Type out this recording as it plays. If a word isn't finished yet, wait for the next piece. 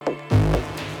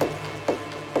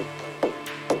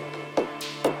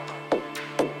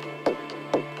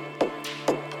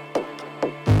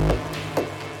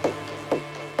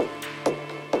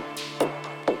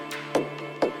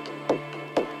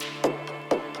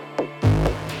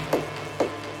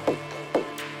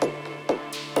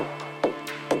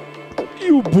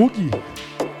no bug.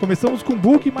 Começamos com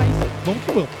bug, mas vamos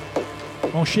que vamos.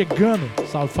 Vão chegando.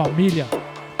 Salve, família.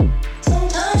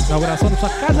 Inauguração da sua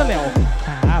casa, Léo.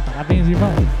 Ah, parabéns,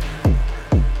 irmão.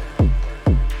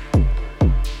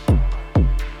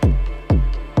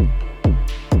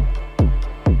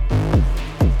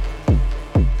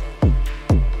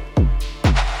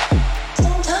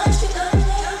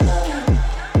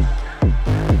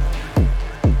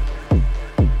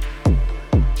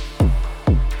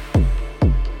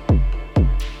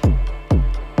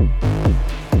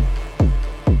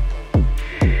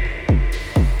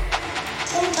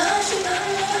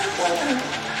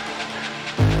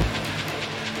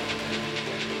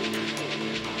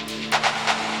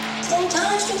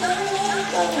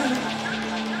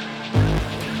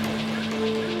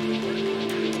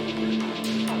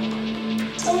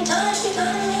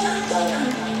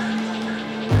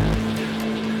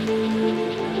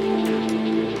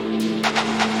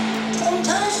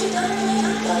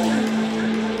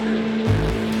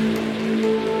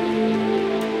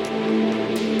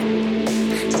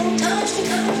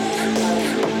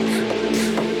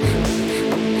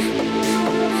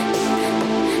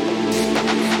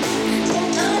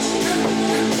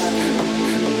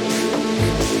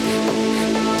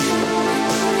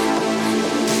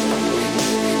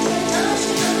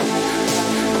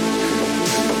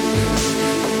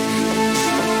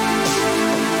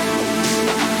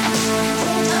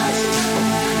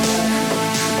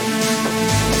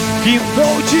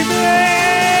 Quintou de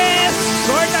mês,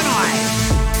 sorta nós.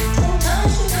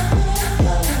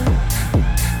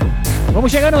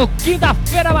 Vamos chegando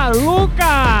quinta-feira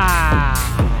maluca.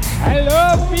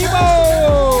 Hello,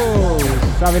 people.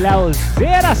 Salve,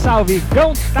 Leozeira, salve,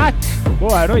 Gão Tati.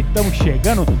 Boa noite, estamos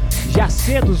chegando já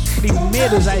cedo, os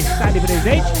primeiros a estar de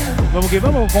presente. Vamos que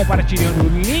vamos, compartilhando o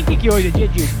link, que hoje é dia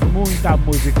de muita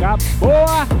música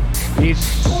boa. E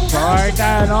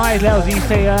sorta nós, Leozinho,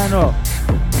 estreando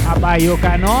a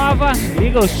baiuca nova,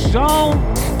 liga o som,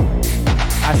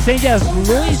 acende as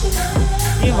luzes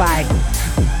e vai.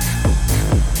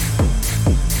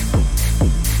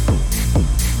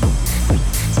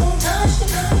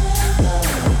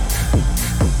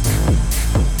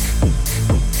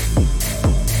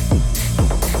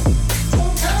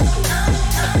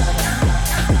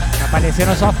 Tá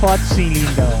aparecendo a sua foto, sim,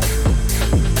 linda.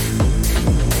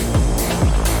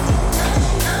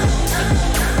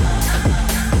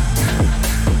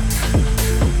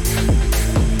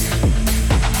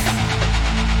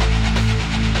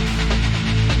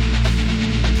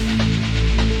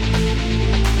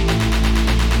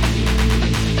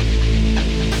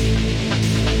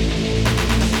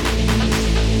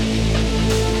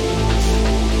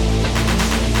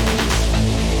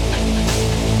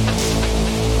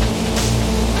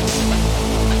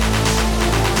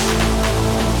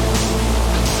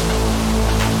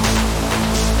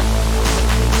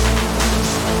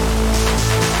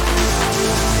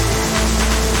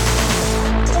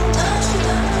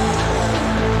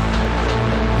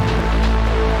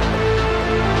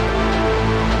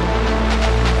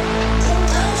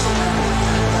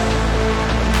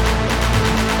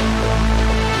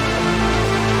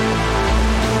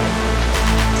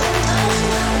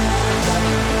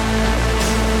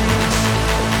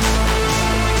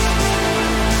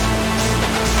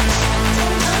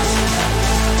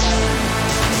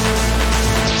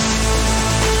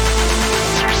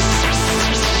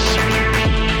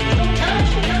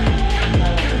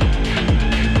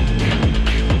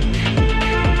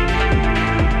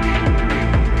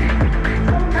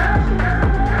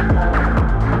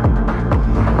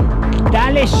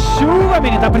 Chuva,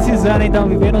 menino, tá precisando, então,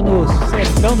 vivendo no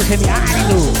sertão do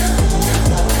semiárido.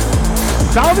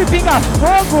 Salve,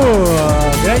 pinga-fogo!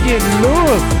 Grande Lu,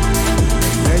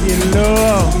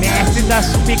 mestre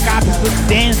das picapes do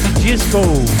Dance Disco.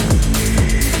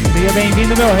 Seja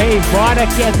bem-vindo, meu rei. Bora,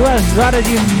 que é 2 horas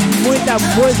de muita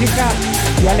música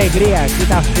e alegria.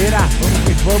 Quinta-feira, vamos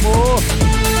que vamos.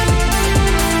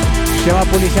 Chama a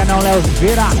polícia não,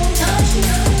 Leozeira.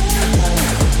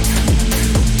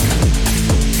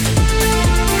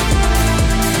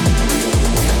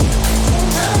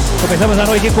 Começamos a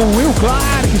noite com Will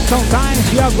Clark,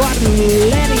 Sometimes You Got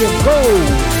Letting You Go,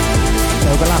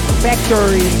 pela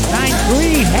Factory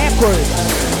 93 Records.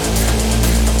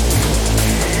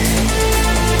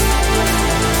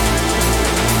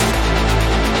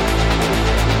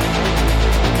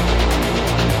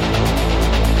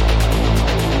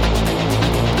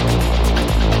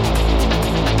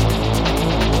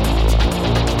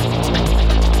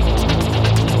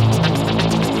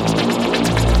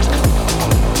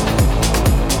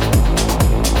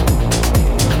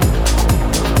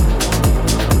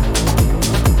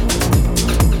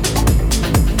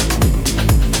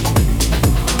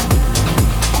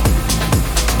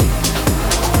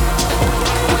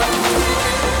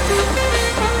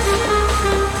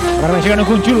 Agora vai chegando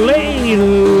com Tulane,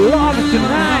 Love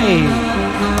Tonight.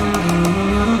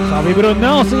 Salve,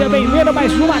 Brunão, seja bem-vindo a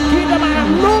mais uma Quinta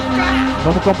Maluca.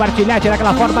 Vamos compartilhar, tirar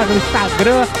aquela foto lá no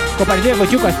Instagram. Compartilha com o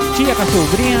tio, com a tia, com a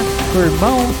sobrinha, com o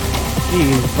irmão.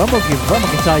 E vamos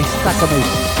que só está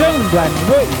começando a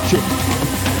noite.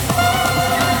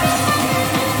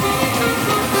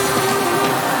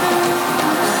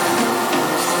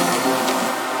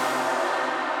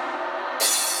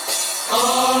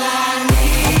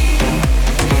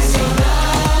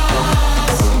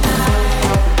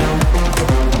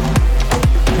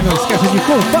 Não esqueça de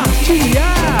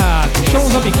compartilhar. Show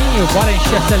os amiguinhos, bora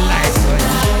encher essa live.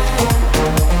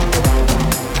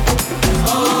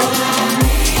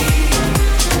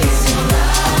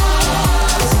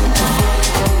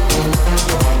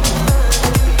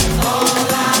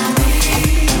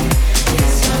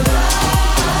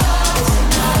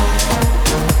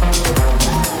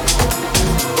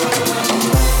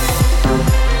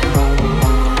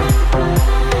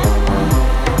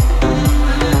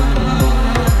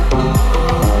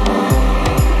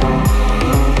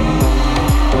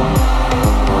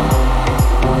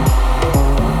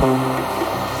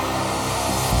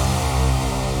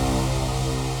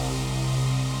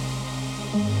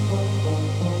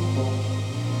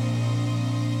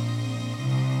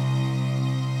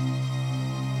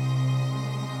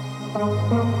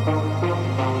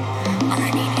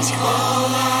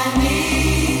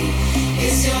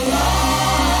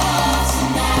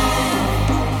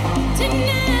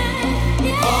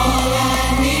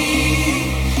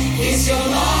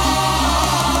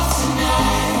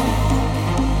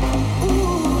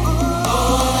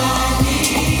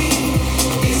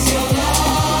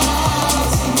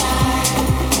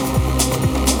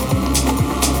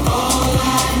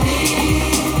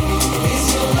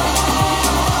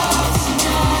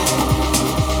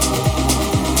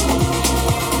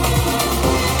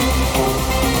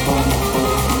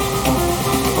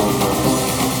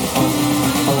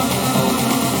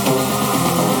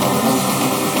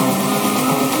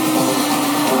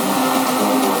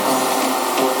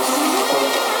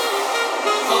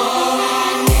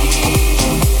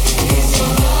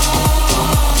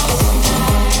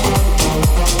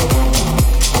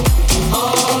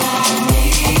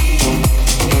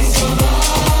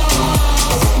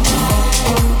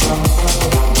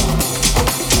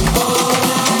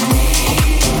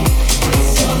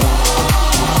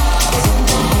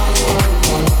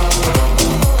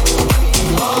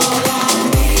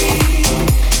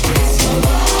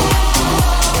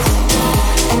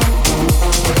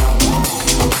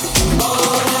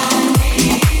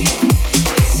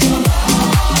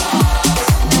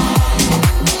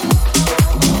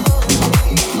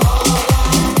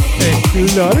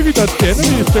 Claro que tá tendo,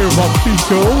 Mr.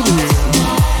 Multifaceted.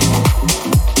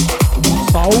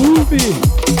 Salve,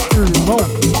 irmão.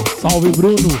 Salve,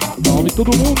 Bruno. Salve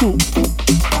todo mundo.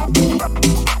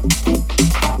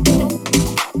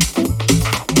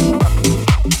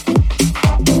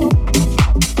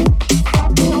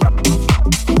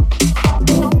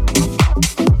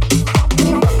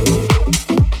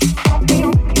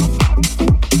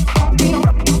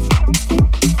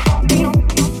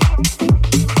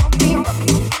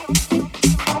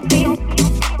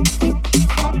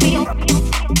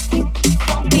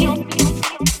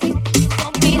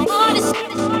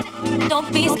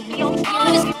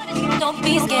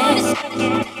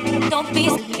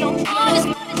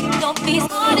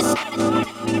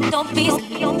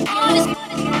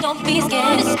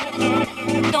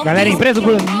 Galera, empresa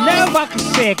do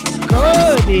Multifaceted,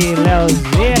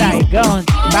 Leozeira, Igão,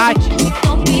 Tati,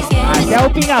 até o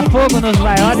Pinga-Fogo nos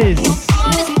maiores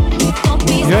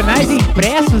jornais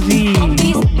impressos e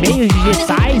meios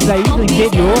digitais aí do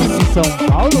interior de São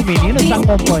Paulo. O menino tá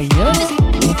acompanhando.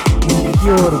 Que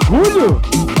orgulho!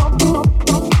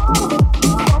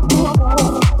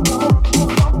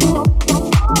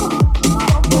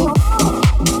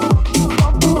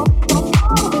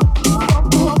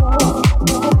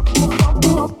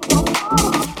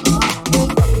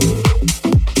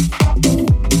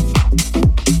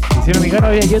 Se não me engano,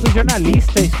 hoje é dia do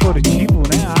jornalista esportivo,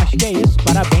 né? Acho que é isso.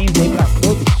 Parabéns aí pra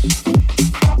todos.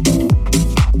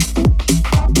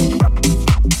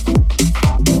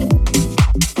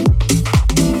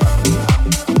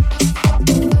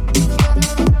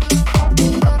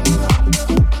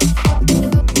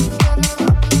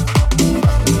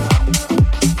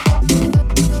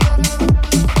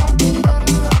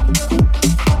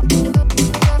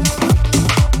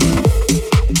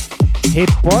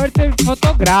 Repórter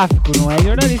fotográfico, não é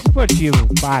jornalista esportivo.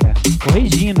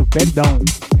 Corrigindo, perdão.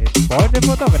 Repórter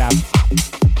fotográfico.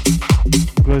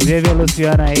 Inclusive a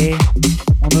Luciana aí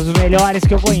Um dos melhores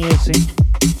que eu conheço, hein?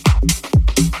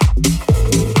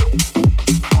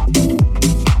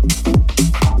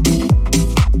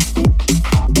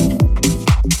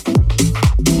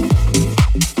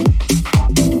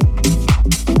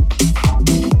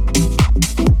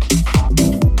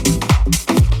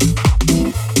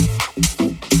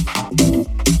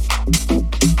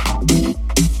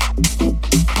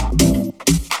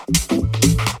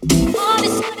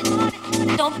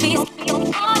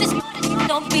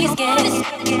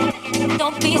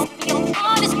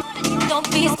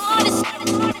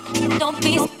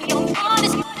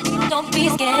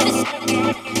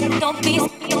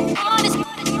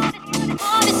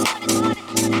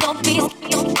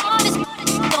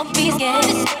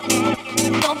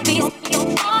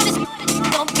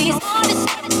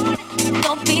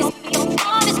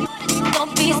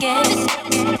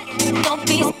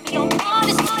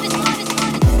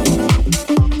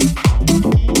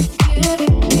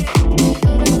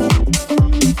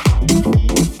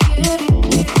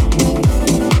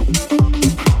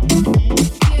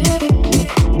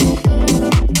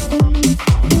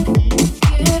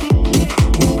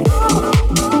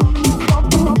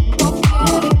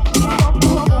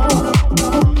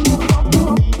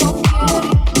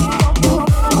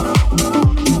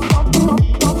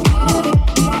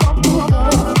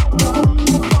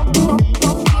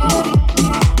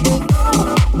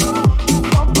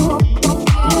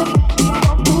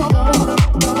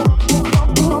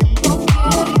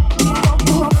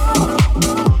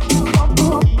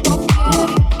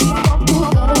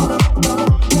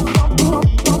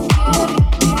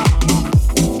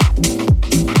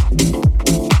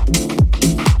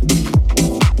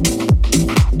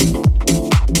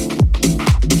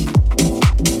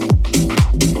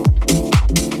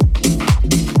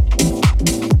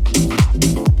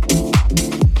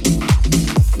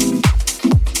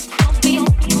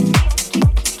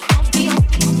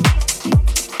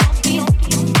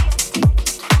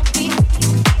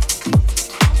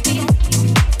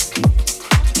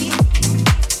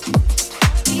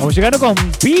 Chegando com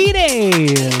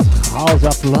Beatles, House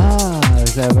of Love,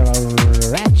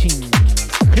 Ratching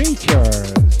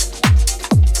Creatures,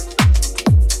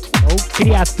 ou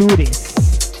Criaturas,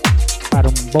 para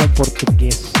um bom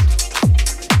português.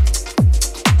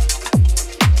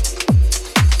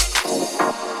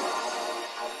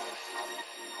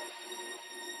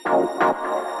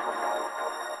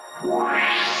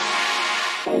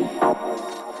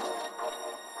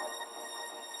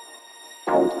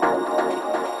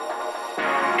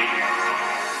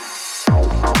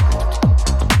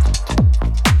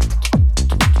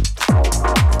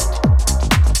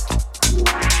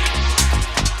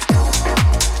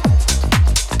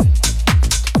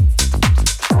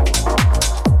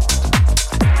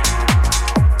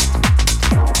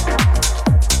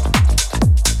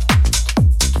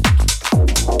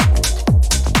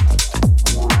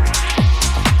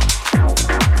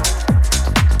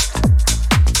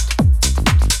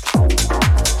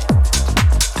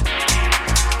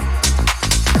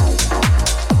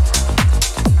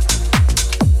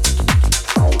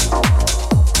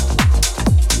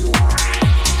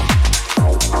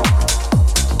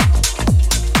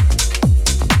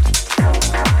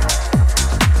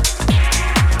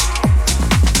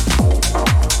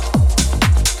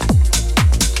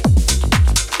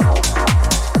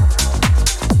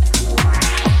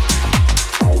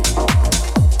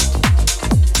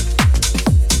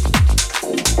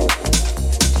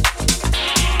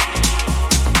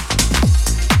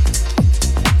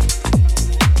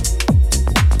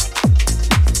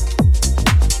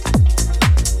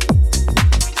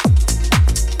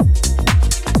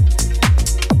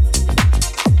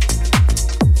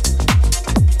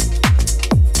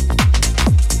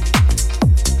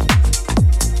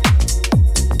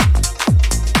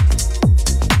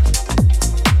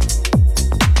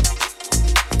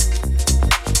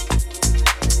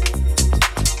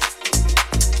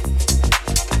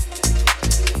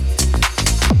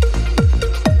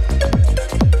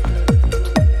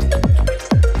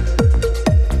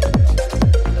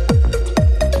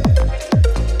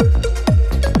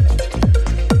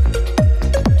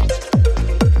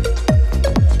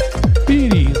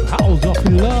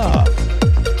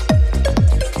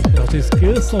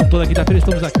 Toda quinta-feira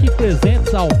estamos aqui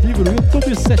presentes ao vivo no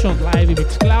YouTube, Sessions Live,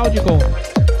 Mixcloud com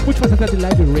Multifaceted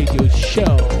Live Radio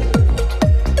Show.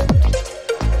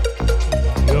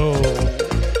 Yo!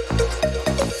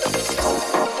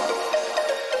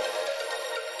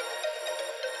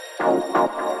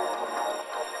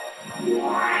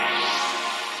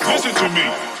 Listen to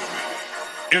me.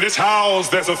 In this house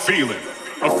there's a feeling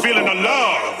of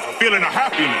love, a feeling of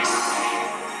happiness.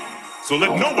 So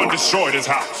let no one destroy this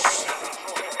house.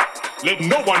 Let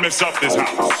no one mess up this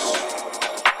house.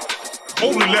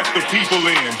 Only let the people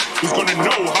in who's gonna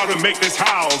know how to make this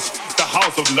house the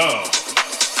house of love.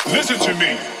 Listen to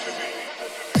me.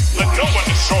 Let no one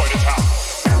destroy this house.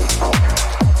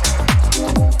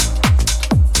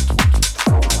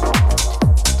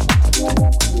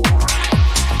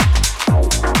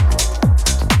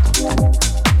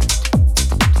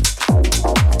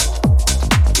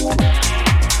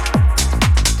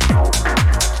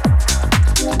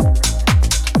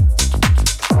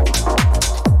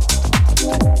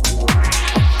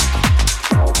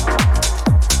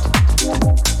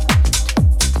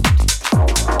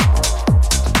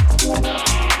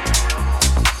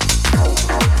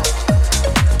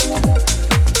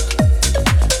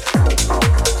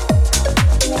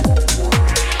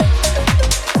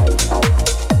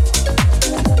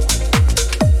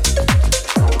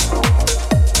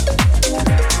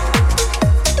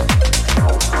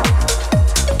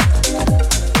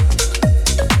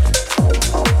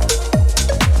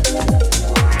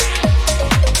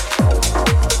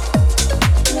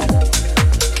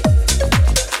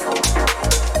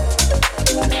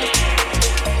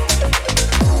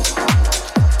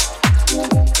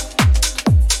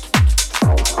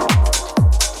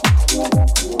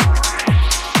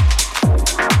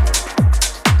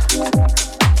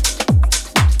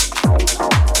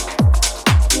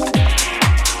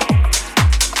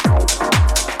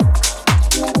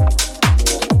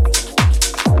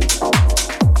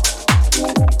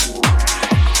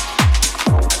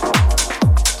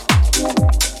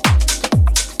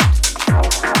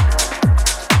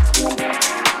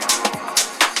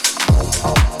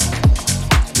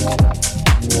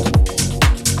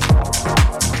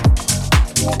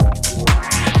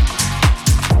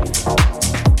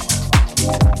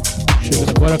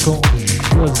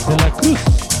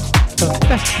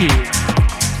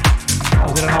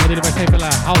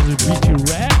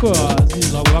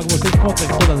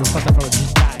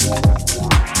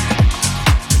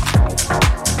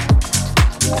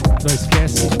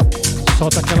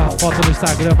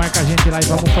 Instagram, marca a gente lá e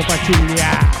vamos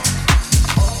compartilhar.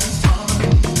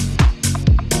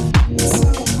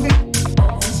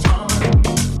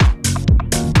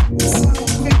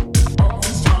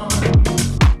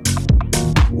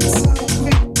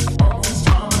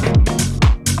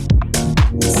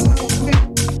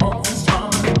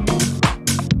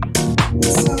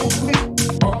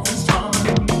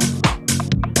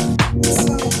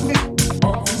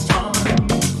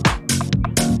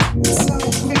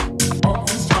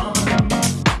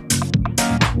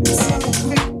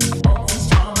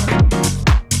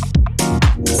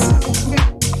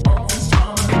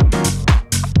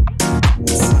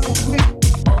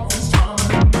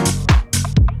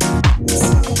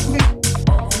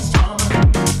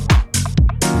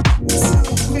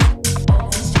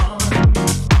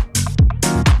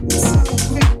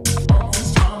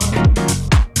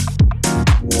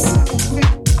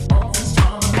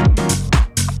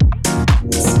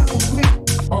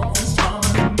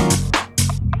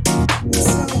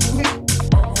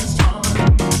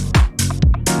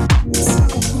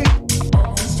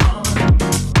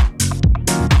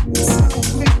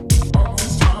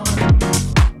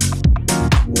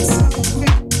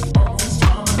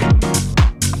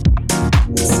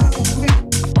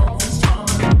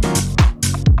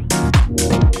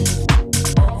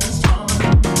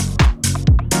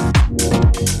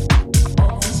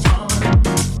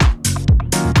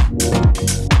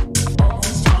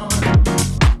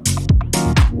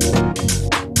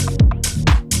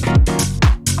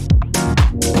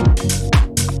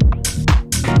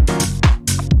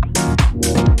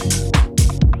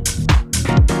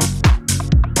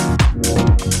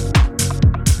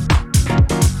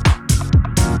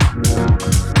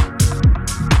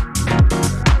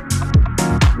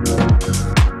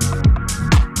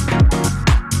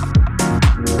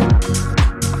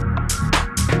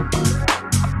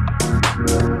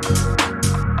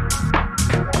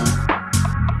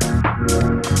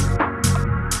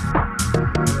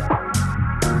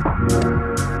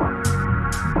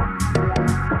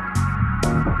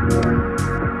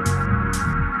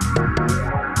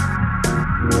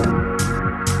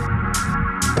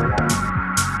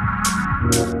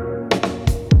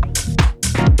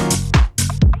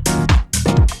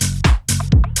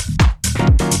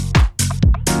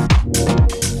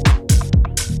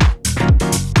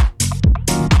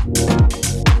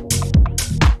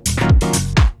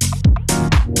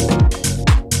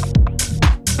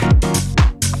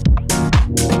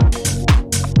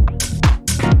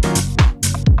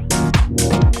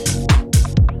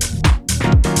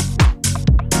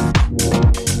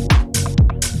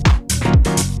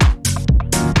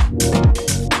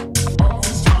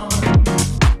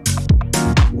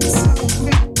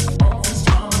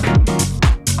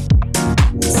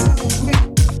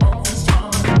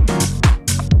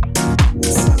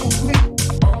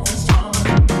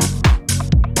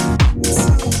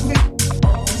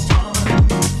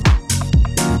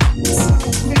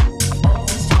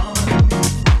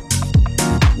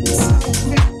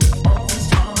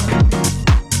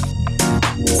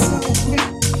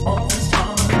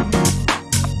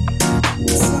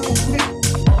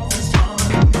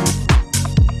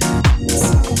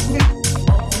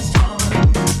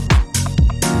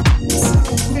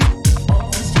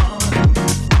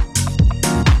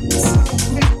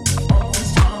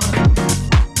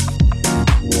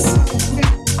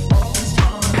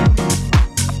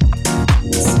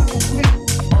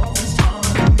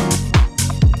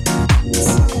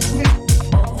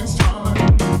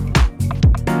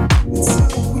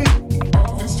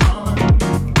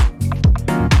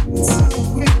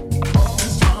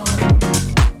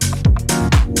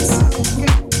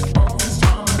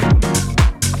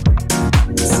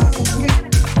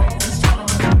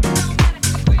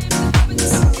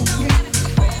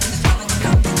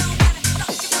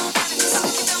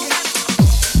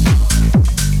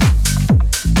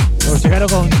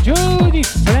 Con Judy,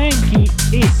 Frankie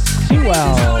e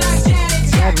Sewell.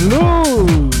 É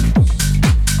Blues.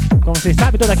 Como vocês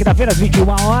sabem, toda quinta-feira às 21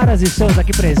 horas estamos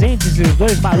aqui presentes e os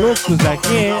dois malucos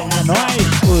aqui, nós,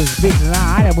 os beats na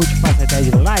área,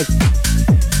 Multifaceted Live.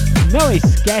 Não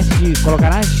esquece de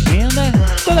colocar na agenda.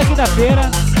 Toda quinta-feira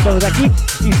estamos aqui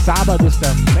e sábados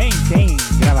também tem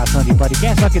gravação de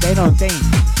podcast, só que daí não tem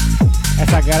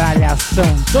essa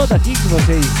gralhação toda aqui que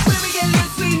vocês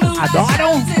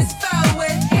adoram.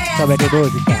 Sobre a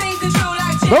 12, cara.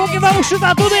 Vamos que vamos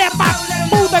chutar tudo e é pra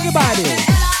puta que pariu!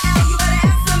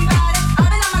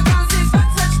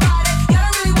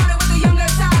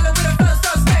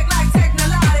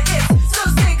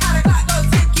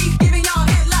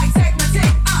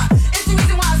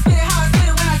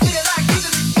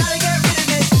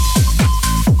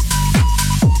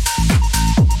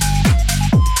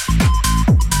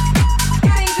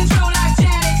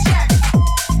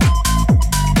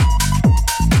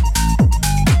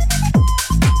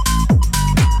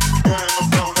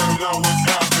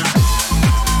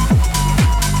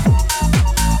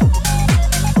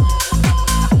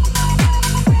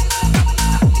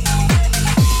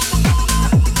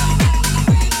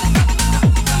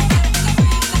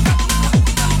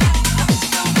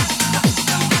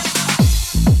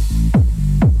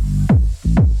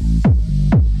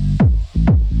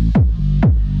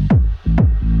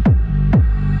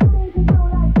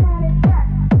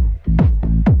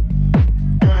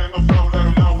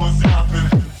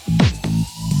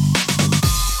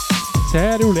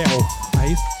 Sério, Léo.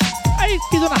 Aí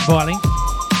pisou na bola, hein?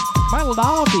 My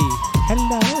love,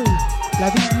 hello,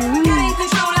 loving you.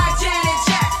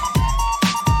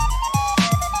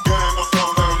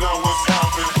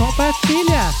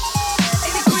 Compartilha.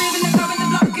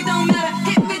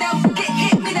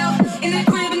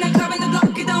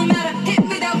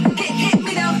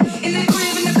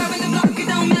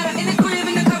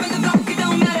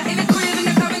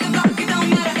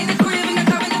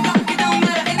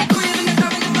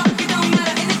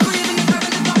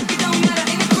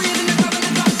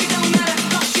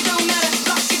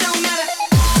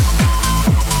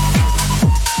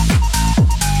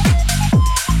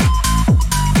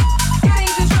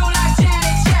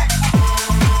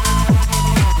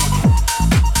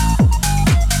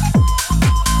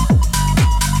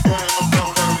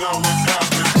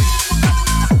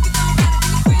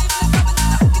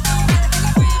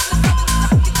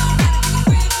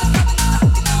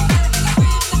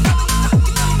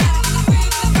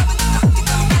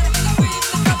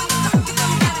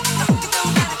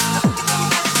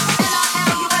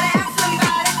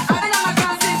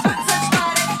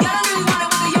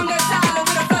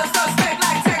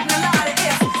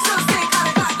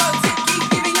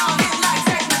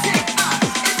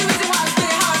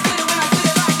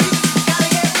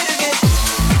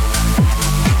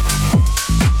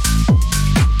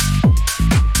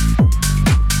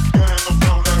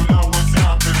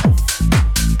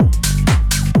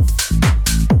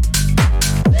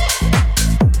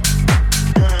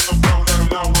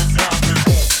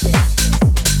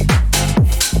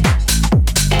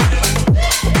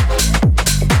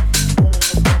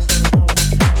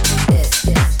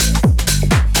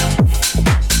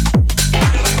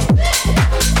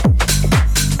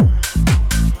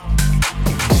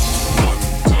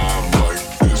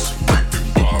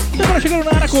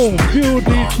 Com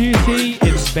Beauty TC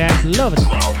and Bad Love.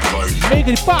 Make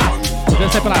it pop.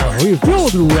 Dança pela Review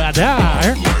do Radar.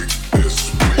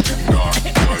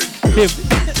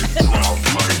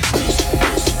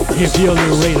 Review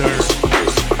do Radar.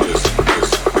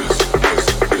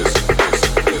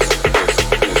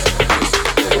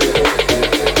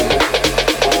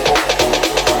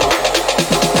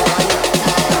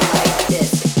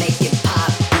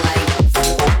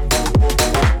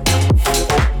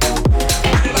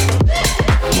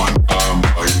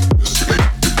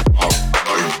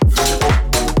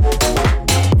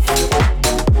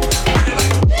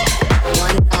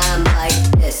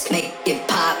 Make it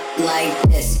pop like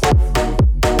this.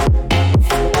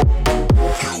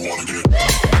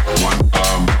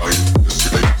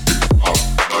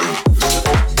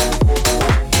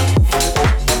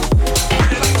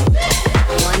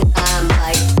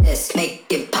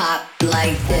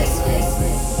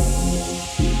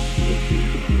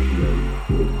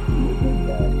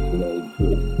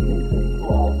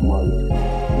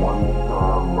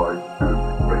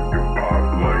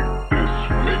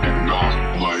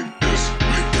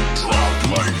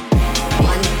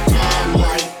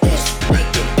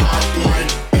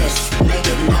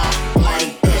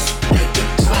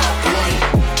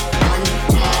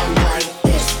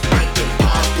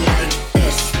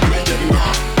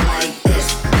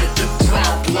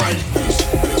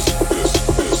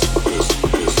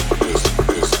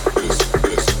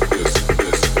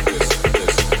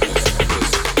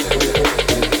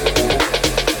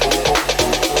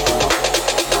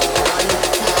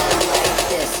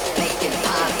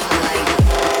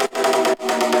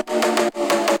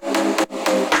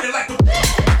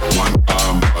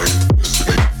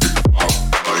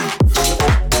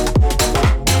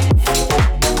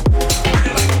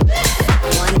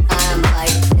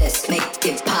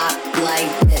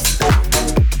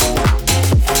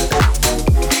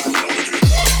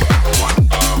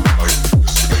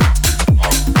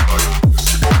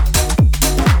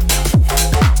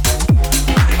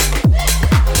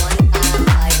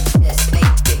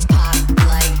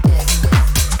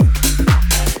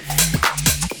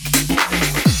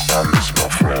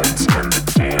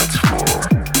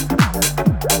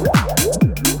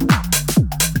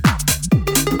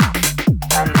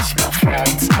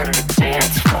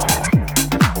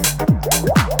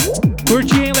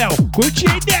 Curti, hein, Léo? Curti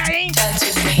a ideia, hein?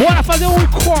 Bora fazer um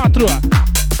encontro!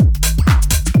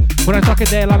 Bora trocar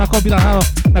ideia lá na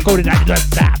comunidade do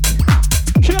WhatsApp.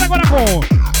 Chegando agora com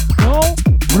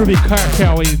Ruby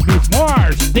Cartel e Miss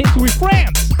Mars, Dance with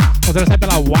Friends. Você sai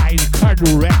pela Wild Card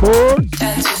Records.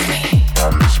 Dance with me. I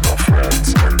miss my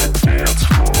friends and the dance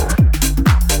floor.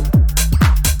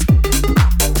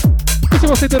 E se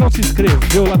você ainda não se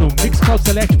inscreveu lá no Mixcloud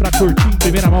Select para curtir em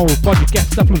primeira mão o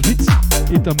podcast da Plus Beats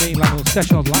e também lá no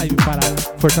Sessions Live para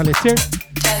fortalecer,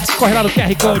 corre lá no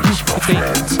QR Code que tem.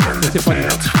 Você pode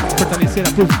fortalecer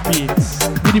a Plus Beats.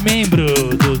 Vire membro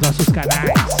dos nossos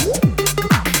canais.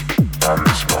 I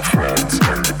miss my friends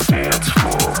and the dance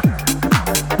floor.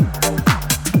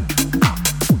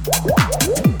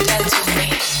 Dance with me.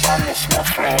 I miss my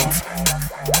friends.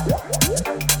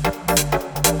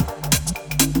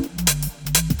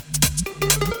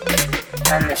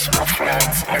 I miss my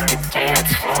friends and the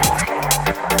dance floor.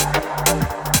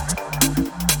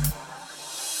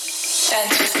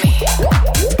 Dance with me.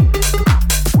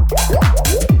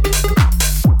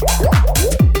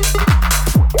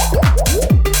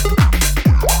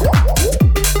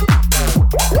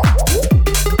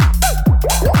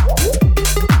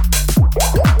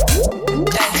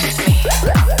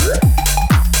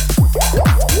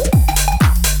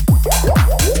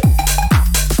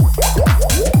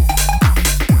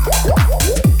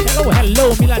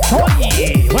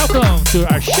 Welcome to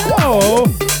our show.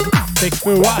 Thanks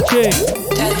for watching.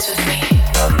 Dance with me.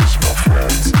 I miss my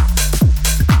friends.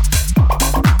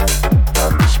 I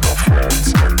miss my friends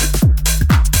and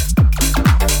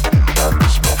I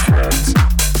miss my friends.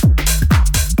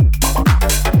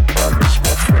 I miss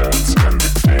my friends and the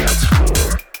dance floor.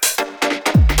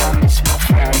 I miss my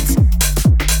friends.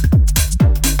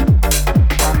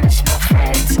 I miss my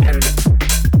friends and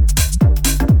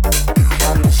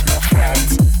I miss my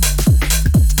friends.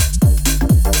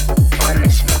 I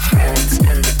miss my friends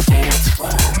and the dance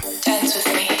floor. Dance with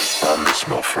me. I miss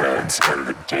my friends and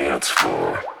the dance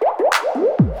floor.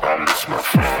 I miss my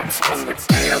friends and the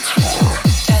dance floor.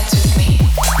 Dance with me.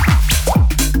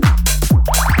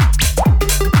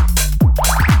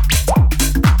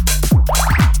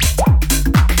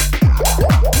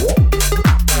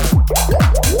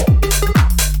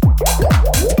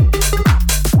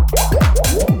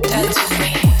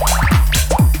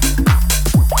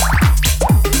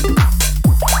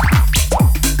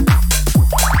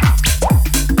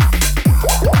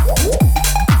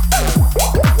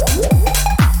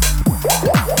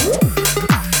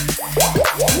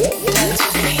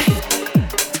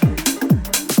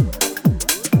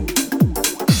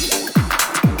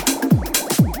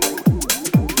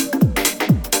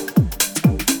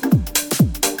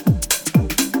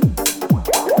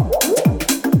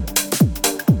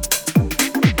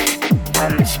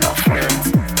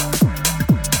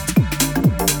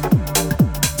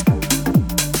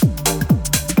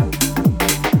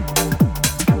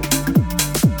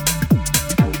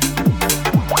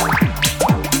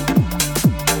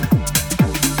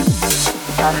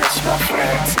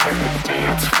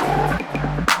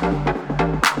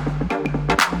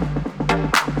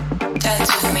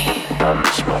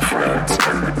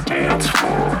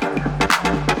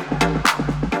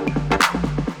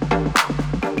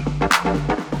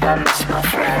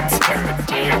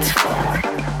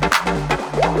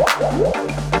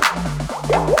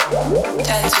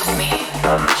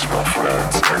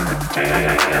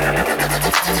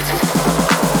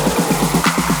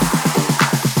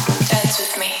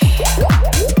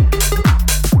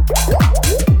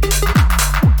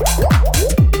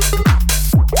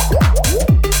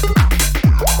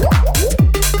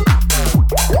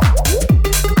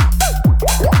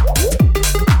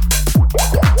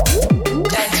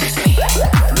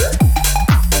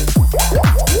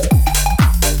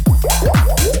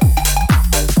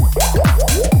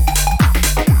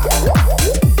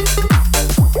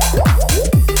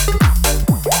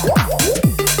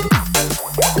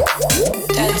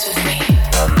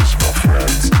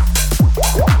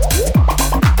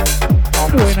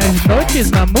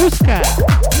 Na música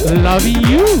Love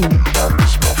You.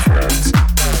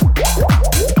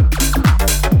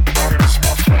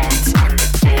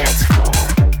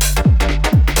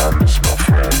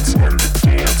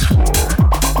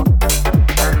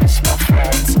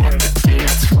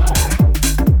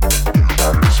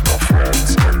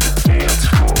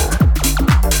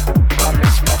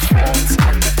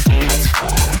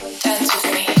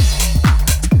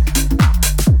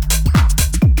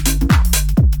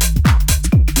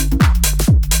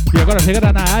 Agora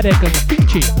chegando na área com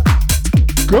Pinch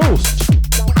Ghost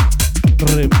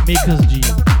remix de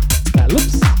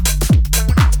Calypso.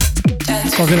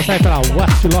 Sonzeira sai pela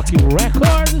Westlock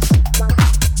Records.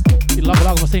 E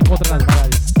logo você encontra nas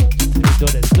várias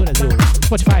distribuidoras do Brasil: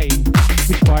 Spotify,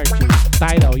 Beatport,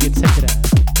 Tidal e etc.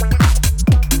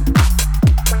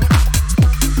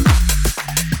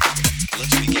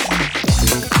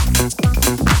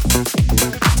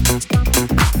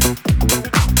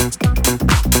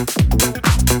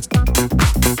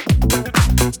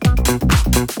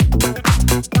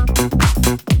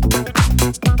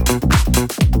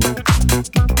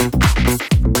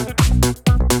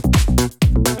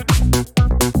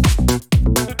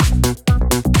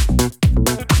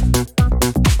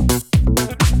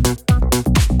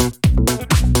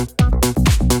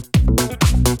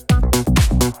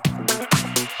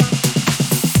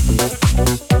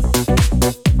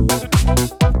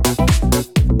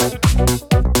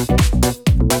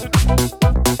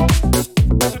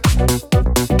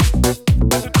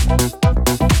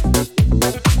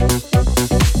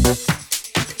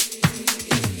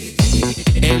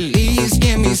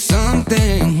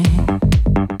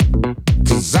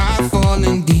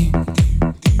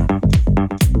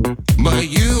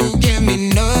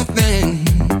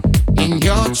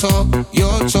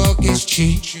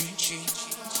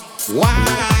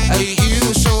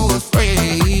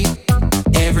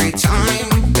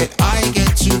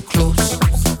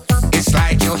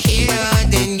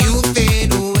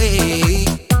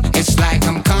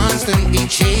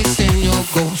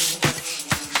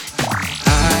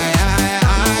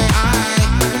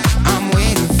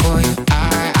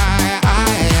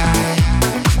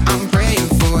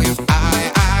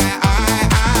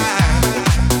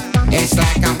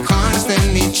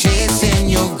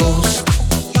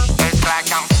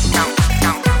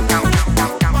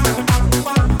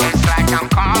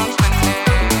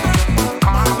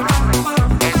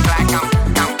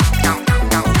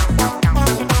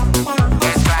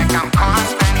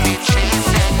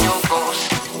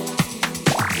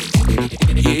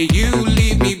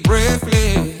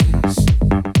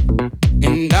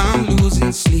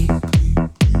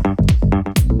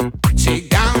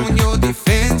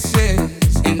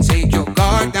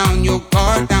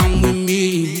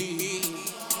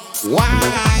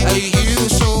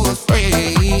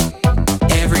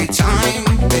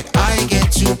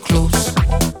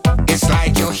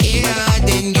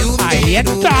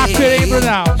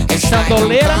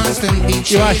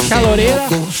 E a chaloreira.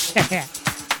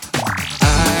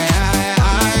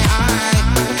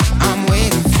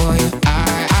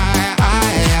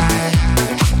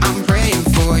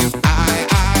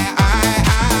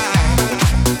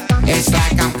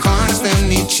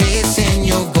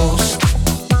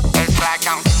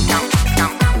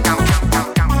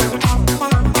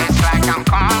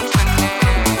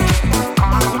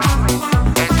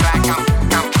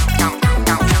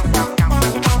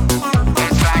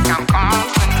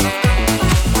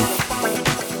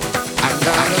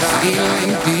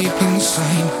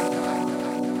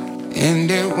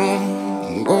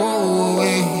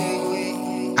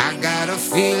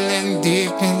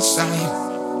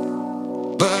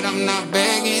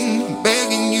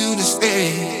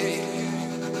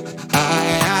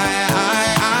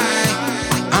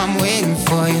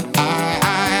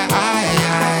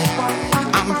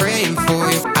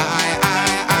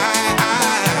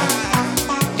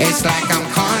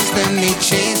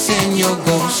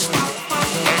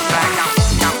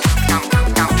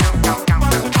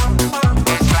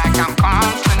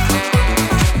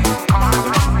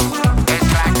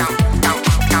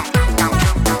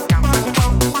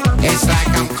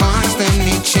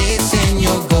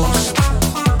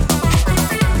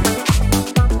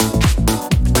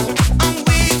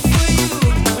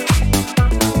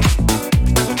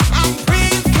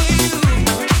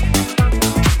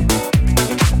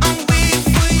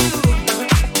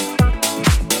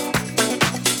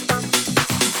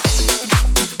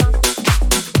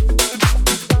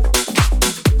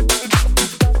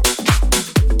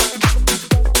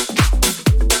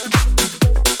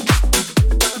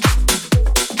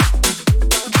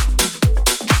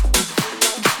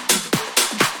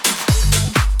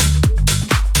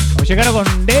 Chegando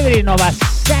con Debri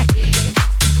Novasek,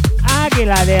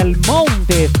 Águila del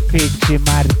Monte, Fichi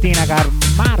Martina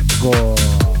Camargo.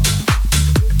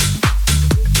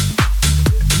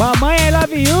 Mamãe, I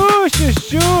love you,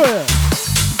 chuchu.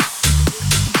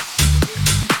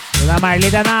 Dona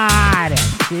Marlita na área,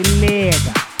 se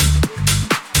liga.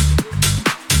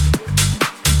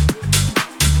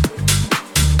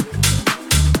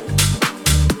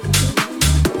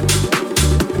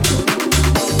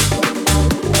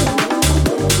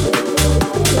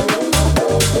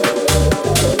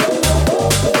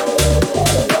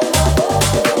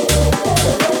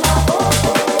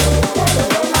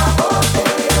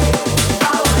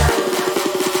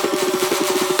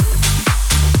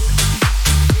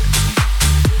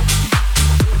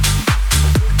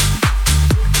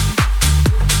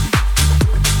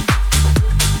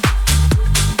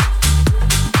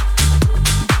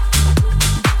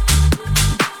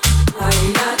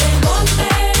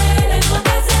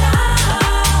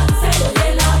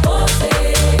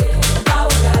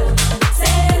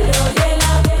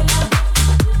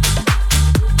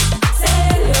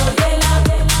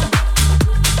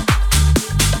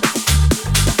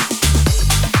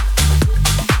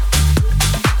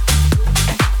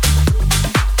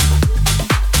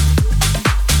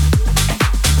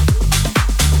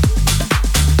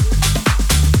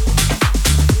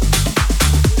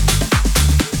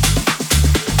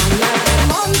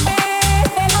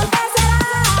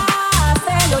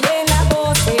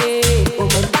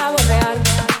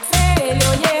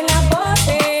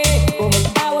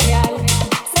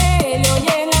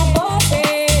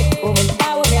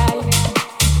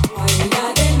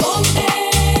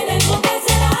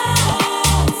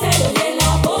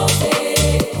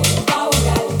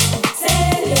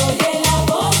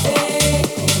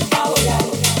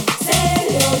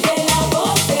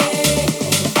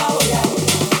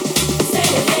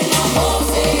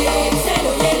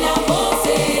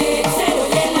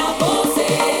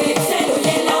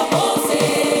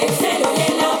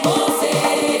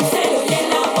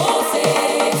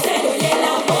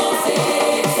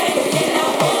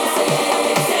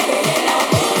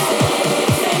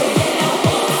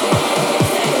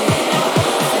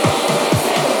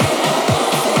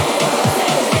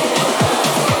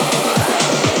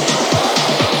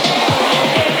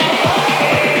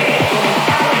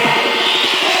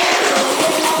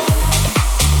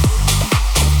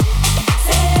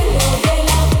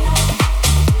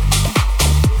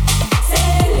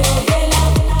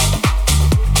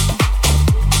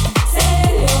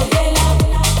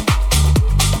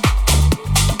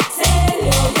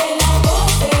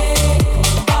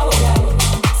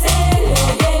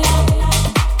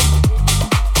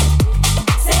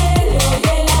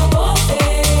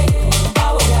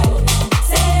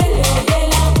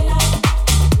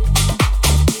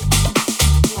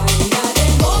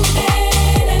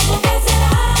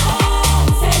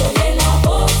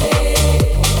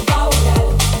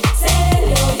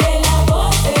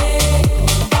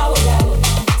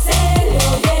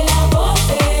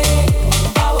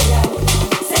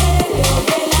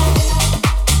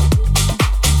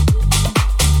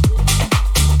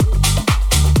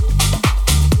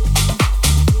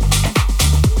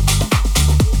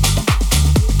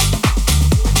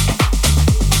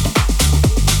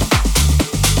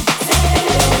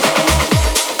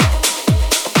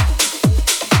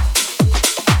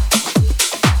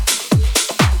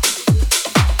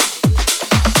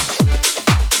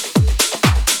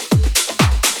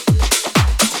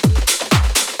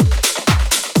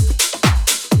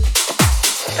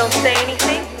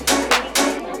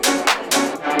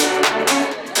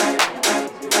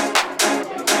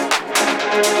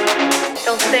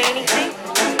 Don't say anything.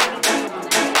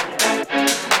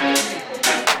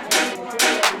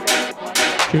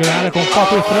 Chega na área com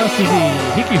Paulo Francis e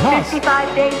Ricky Ross.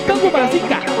 55 days from today, you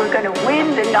two are going to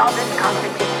win the novice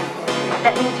competition.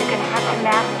 That means you're going to have to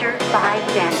master 5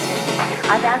 dances.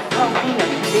 I've asked Paulina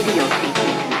to videotape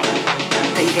you tonight,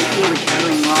 so you can see what you're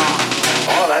doing wrong.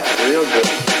 Oh, that's real good.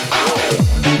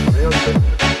 Real good.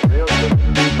 Real good. Real good.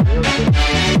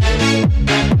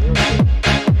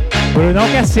 Brunão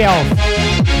quer selfie.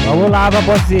 Vamos lá pra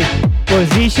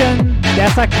position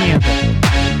dessa quinta.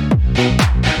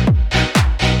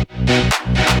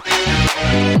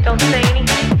 Don't say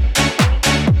anything.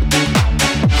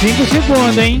 5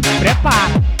 segundos, hein?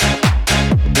 Prepara.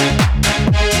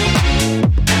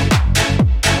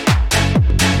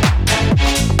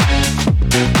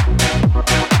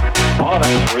 Oh,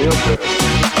 that's real good.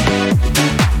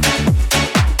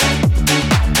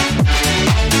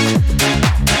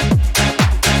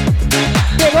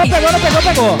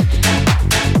 Pegou.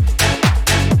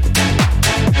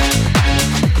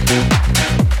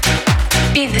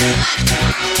 Be this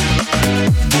life.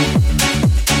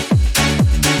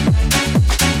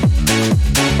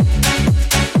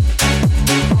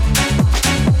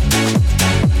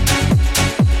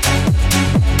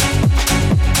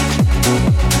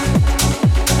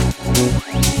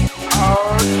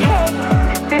 Okay.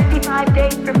 55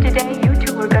 days from today, you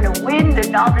two are going to win the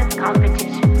novice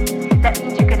competition. That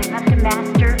means you're going to have to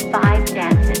master 5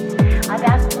 dances. I've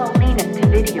asked Paulina to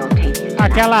videotape you tonight.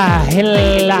 Aquela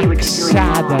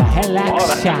relaxada. Oh,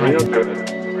 that's real good.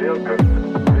 Real good.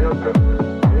 Real good.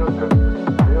 Real good.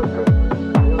 Real good.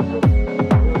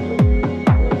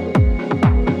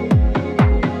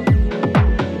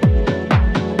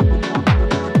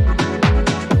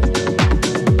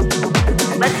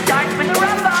 Let's start with the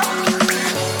rumba.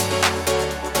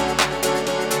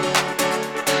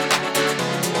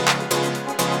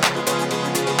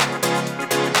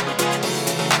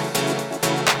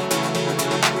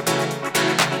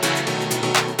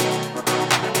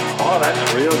 Oh,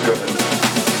 that's real good.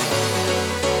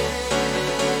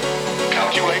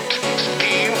 Calculate,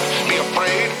 scheme, be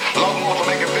afraid, long more to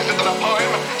make a visit than a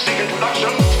poem, seek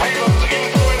introduction, favors,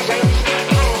 influences.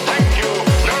 No, thank you.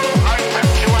 No, I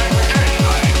thank you, and again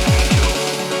I thank you.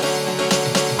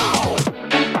 Ow.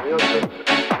 Real good.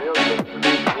 Real good.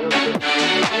 Real good.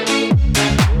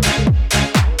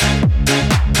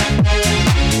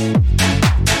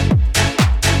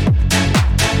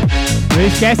 Não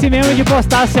esquece mesmo de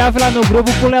postar a selfie lá no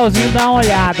grupo pro Leozinho dar uma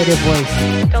olhada depois.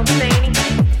 Don't say anything.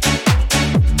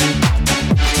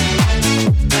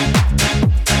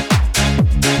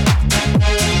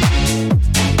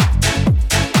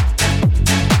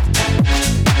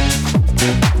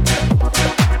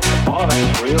 Oh,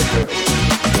 that's real good.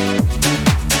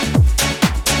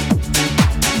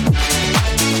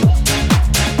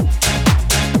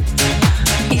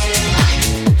 Be this life.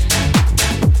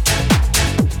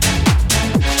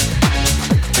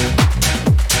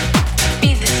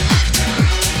 Be this life.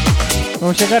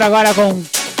 Vamos chegando agora com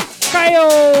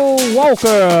Kyle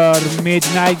Walker,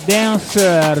 Midnight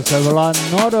Dancers,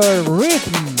 Another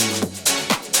Rhythm.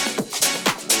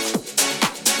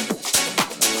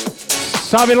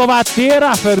 Salve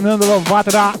Lobateira, Fernando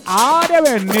Lobato da área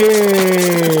vermelha.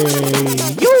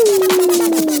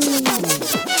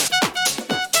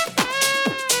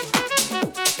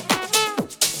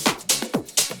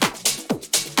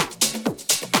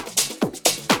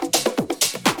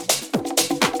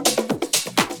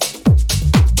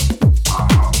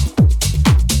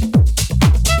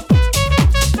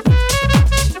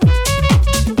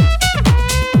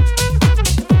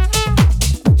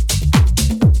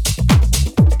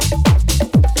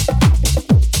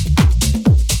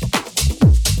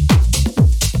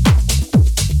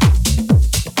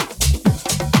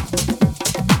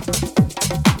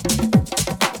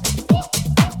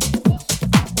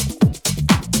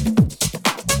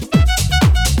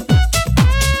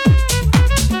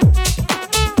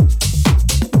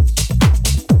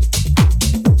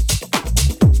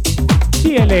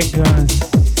 Que elegância,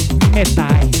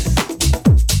 metais.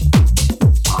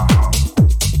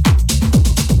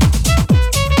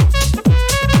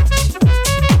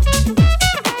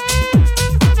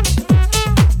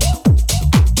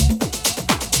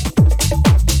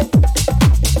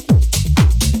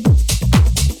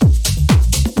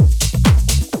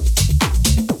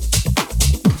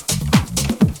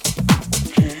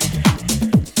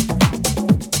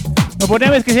 Não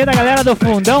podemos esquecer da galera do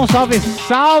fundão. Salve,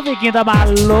 salve, quinta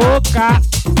maluca.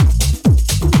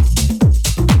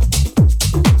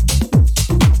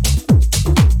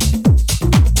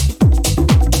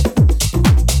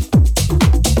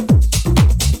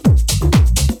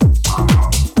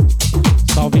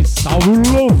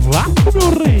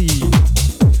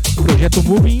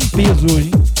 Deus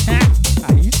hoje, hein?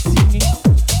 Aí sim, hein?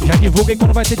 Já divulga aí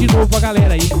quando vai ter de novo pra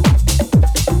galera aí.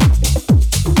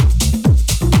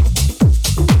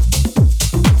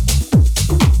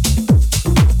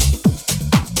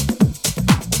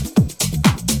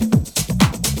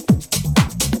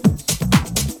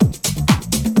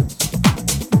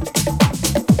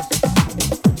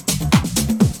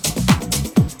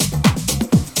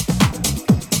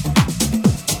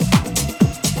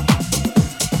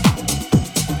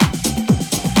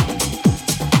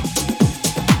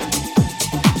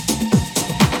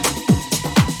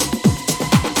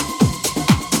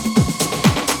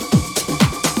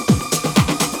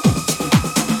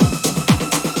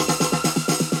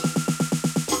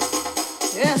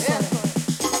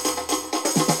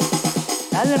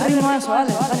 Dale el ritmo a eso,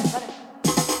 dale.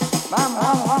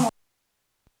 Vamos.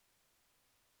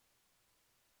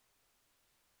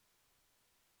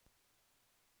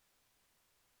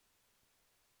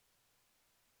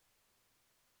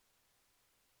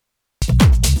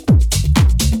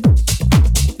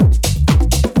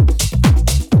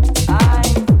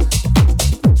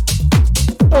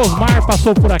 Osmar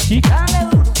passou por aqui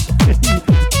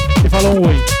e falou um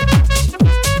oi.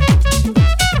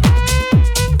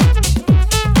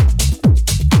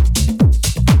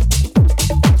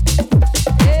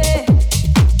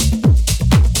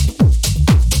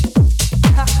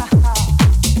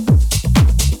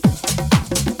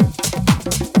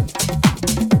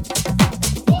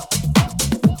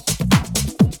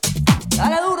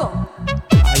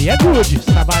 Aí é good,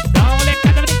 sabadão,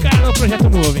 molecada brincando no Projeto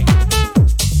Moving.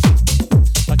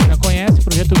 Pra quem não conhece,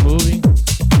 Projeto Moving,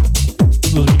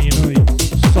 os meninos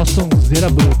aí, só sonzeira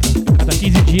bruta. Cada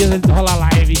 15 dias eles rolam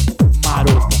live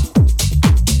marota.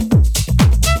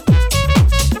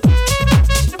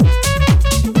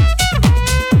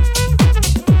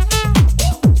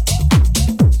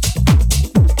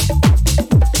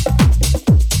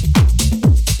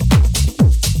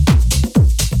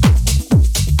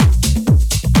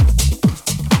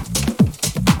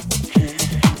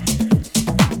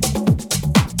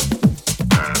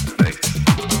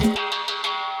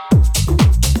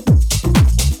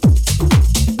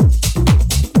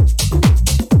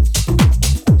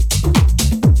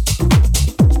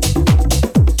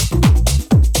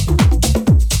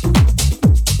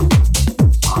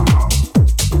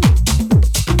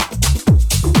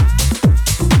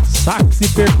 Sax e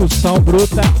percussão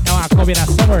bruta é uma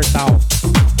combinação mortal.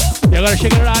 E agora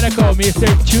chegando na área com o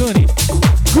Mr. Tune,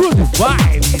 Good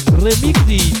Vibes, remix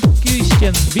de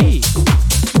Christian B.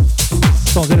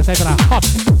 Sonzeiro sai pela Hop.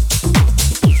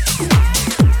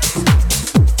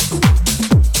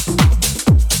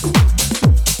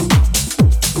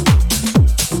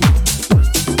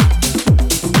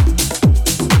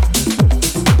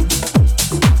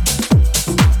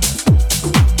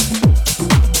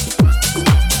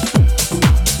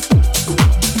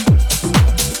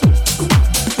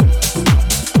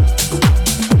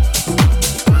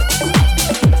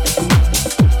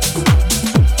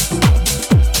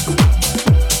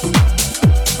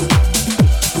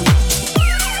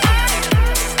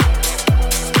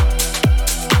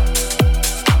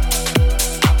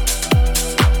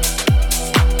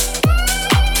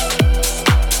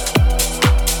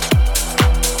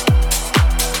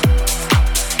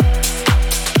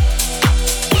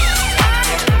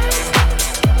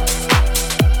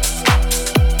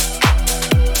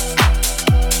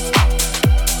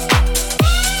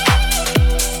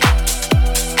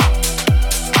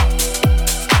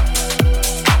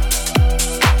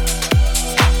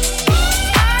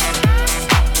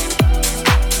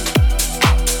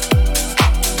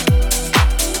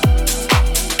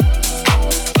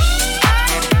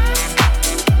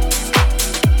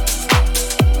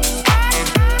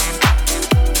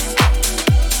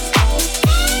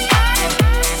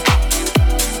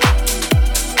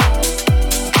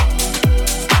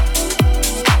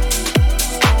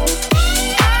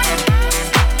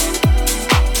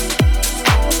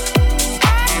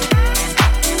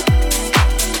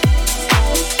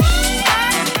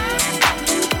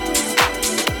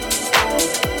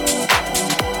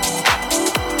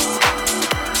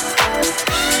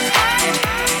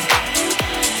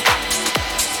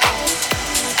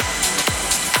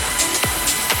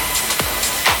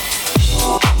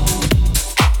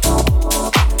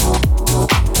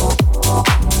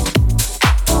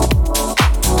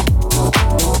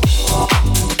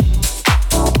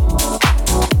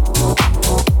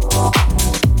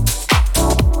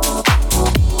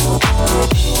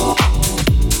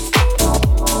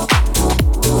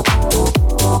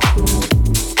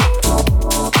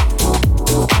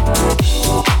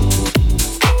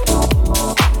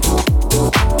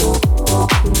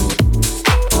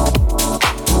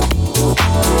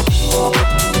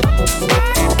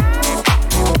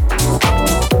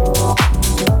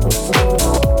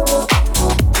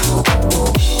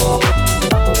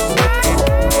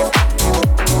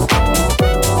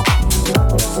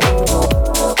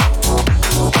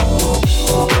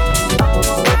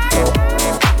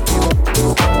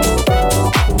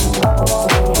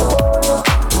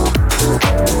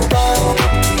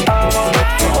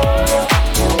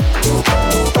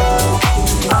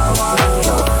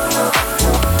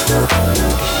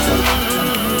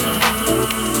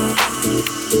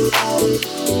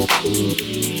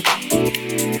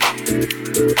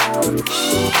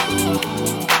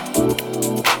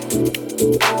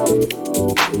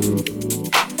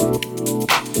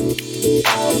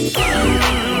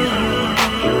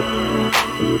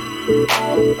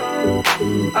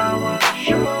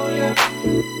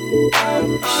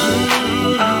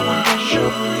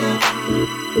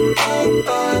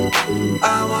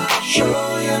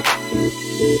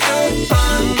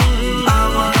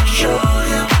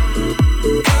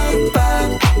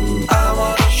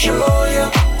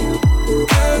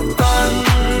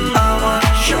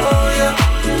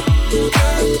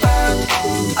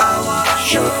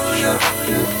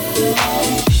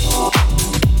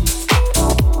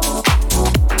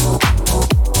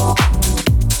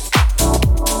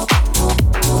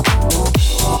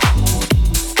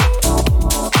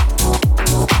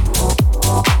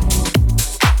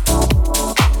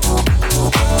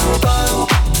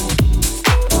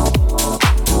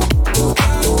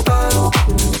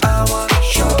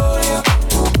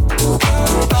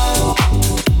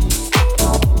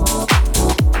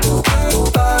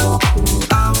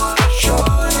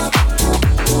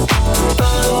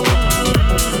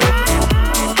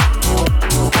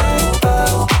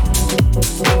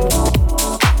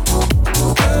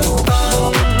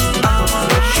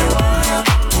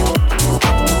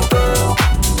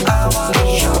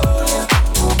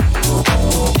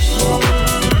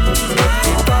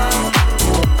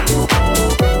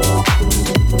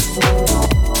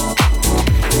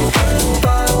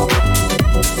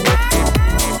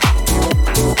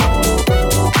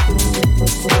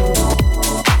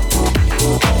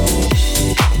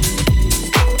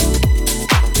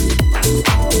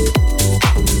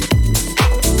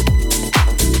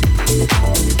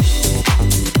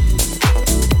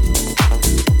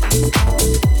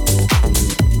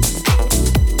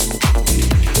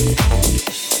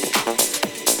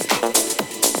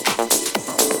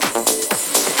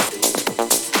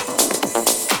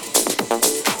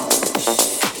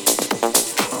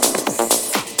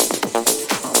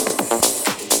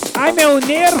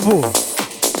 Nervo.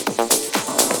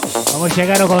 Vamos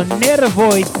chegando com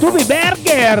Nervo e Tube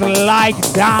Berger, Like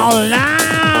Down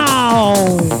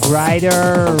Now,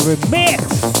 Rider Remix.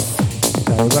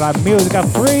 Saiu pela música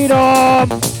Freedom.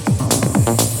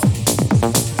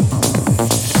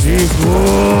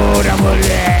 Segura,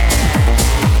 mulher.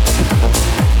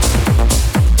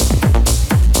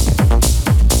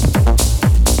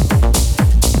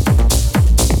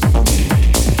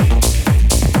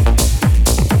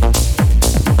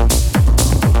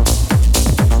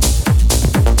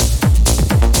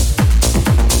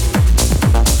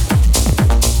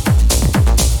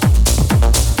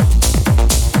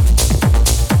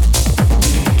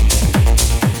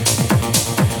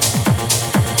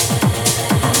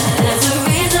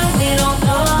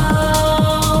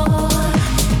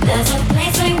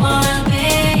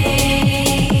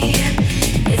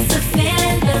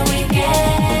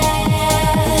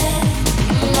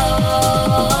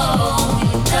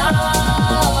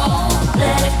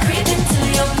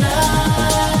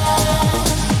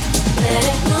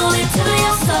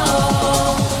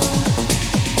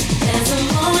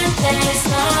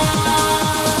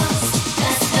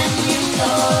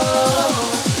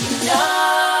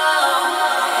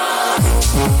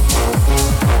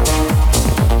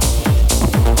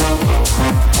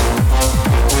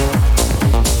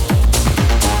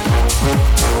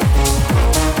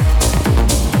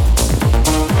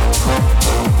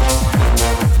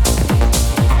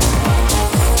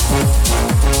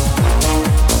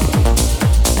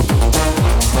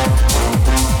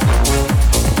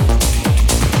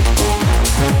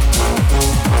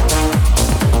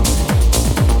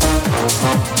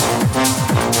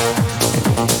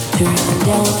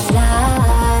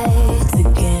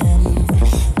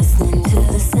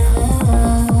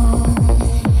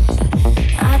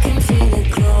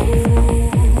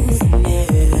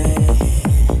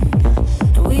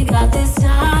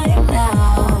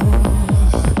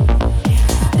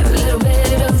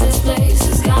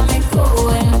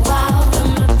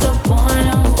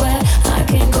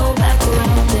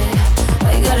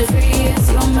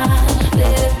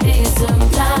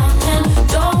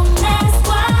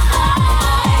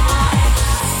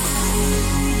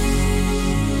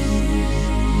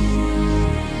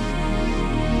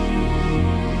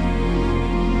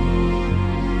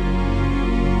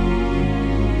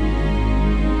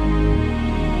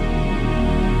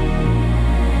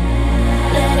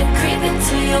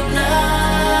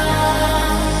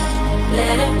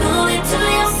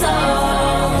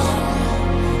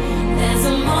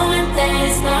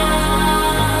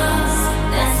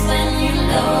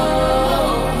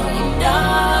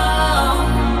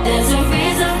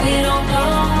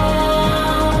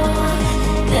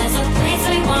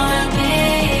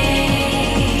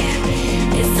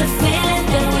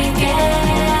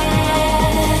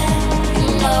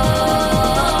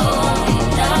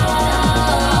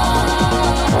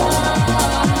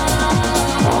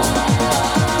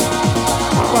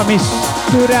 uma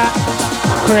mistura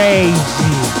crazy.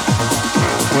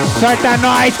 Sorta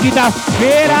nós,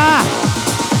 quinta-feira!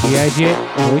 Dia de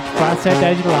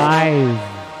Multifaceted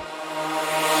Live.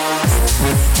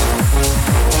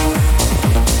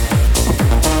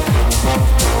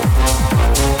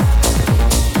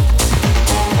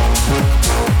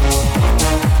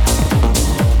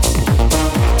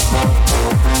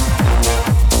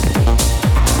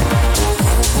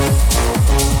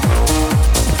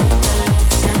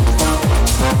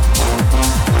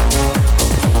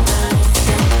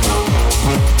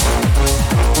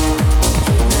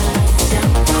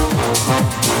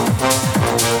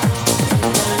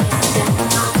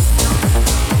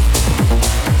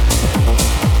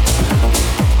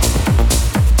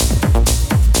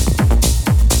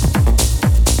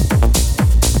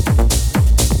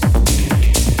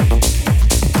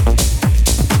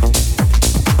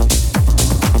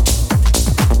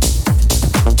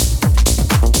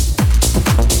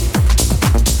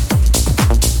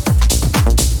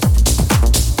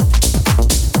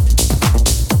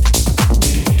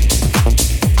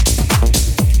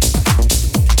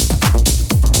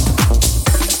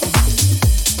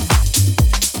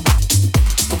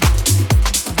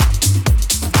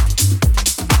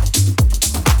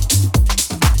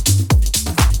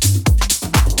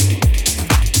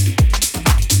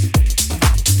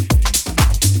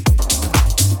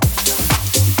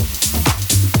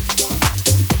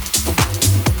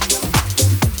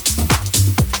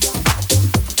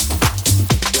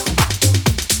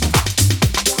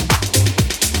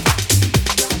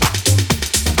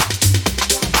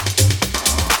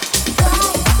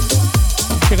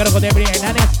 Chegando com o Debris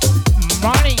Hernandes,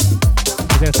 Morning.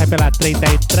 Você sai pela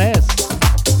 33.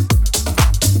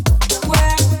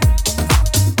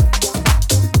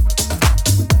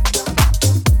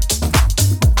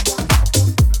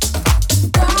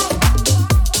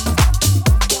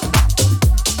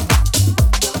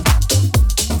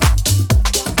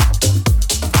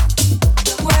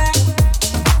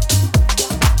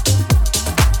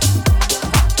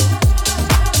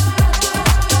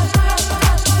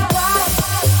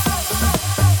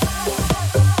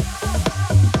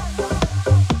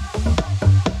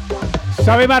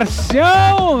 Salve,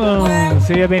 Marcião!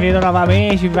 Seja bem-vindo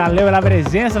novamente, valeu pela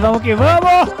presença, vamos que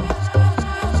vamos!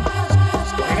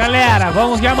 E galera,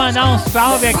 vamos já mandar um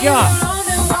salve aqui, ó.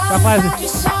 Pra fazer...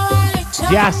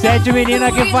 Dia 7, o menino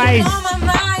aqui faz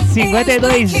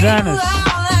 52 anos.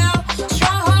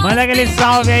 Manda aquele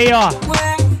salve aí, ó.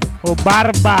 O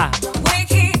Barba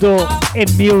do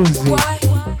E-Music.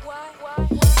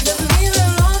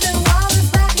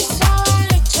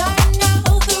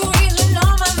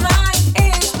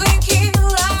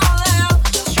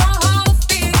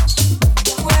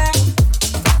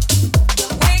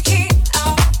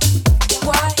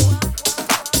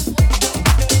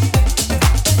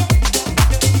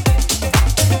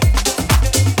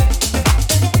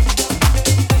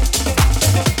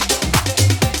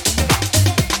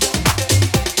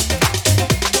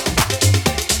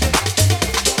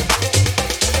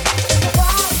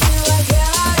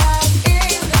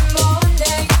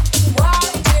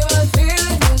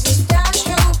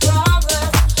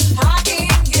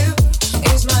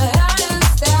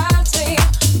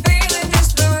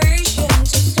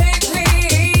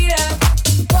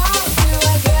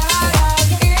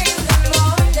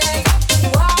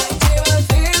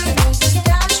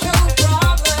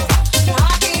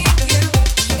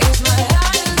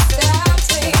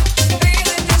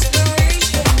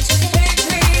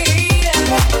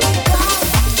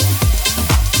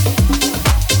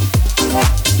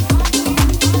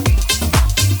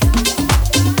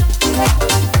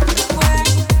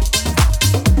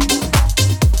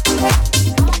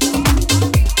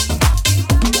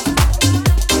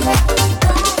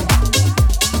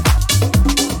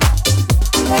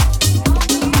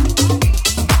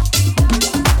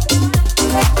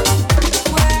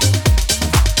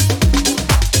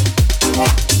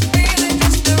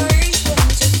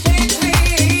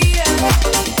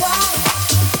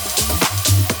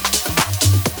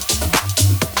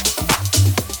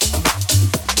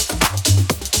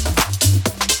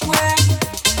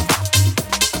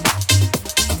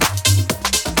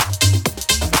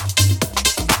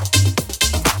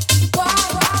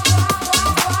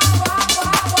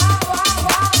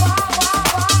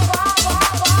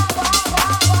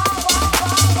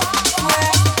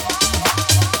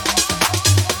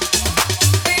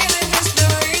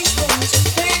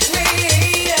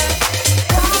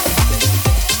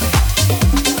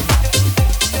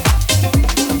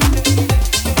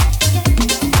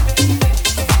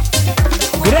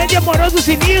 Amoroso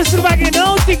Sinistro,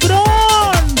 Magnão, Tigron.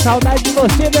 saudade de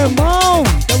você, meu irmão.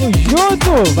 Tamo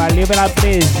junto. Valeu pela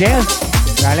presença.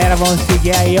 Galera, vamos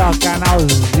seguir aí, ó,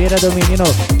 canalzeira do menino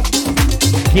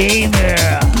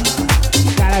Gamer.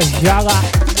 O cara joga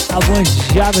alguns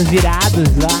jogos irados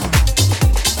lá.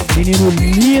 Menino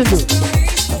lindo.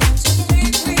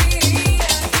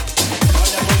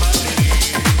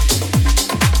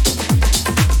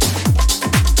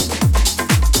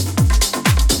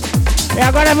 E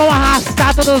agora vamos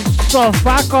arrastar todo o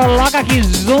sofá, coloca aqui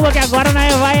zumba que agora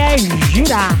nós vai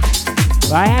girar.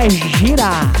 Vai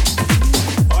girar.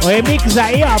 O remix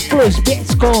aí, ó, Plus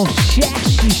Beats com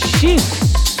X,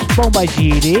 Pomba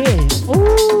Girê.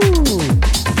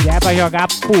 Já é pra jogar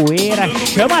poeira,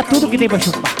 chama tudo que tem pra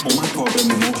chupar. Uma cobra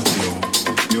me mordeu,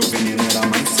 meu veneno era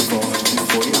mais forte,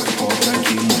 foi a cobra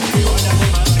que morreu.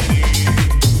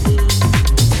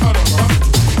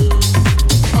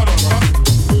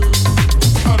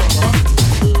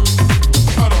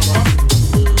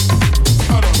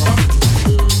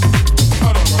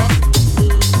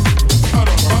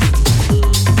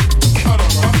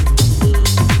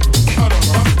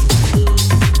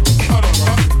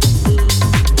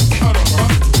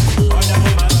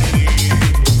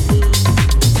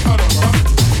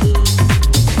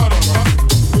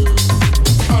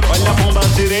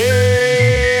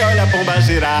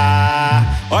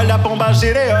 Olha a pomba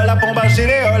girê, olha a pomba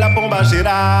girê, olha a pomba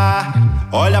girar.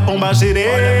 Olha a pomba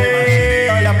girê,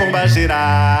 olha a pomba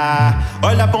girar.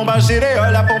 Olha a pomba girê,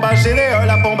 olha a pomba girê,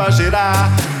 olha a pomba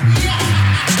girar.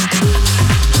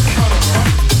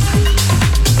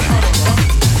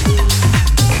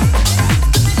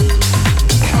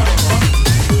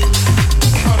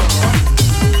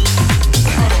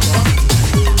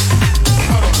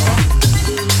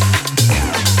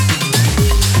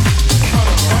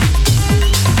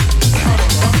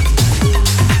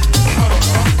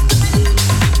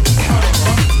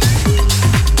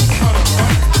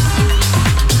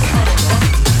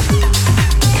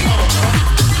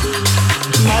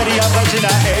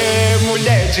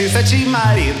 De 7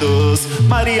 maridos,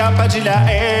 Maria Padilha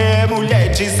é mulher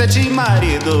de 7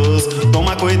 maridos.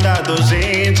 Toma cuidado,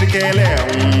 gente, que ela é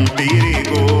um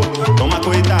perigo. Toma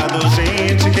cuidado,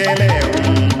 gente, que ela é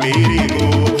um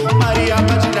perigo. Maria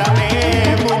Padilha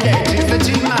é mulher de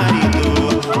 7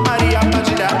 maridos. Maria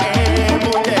Padilha é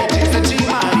mulher de 7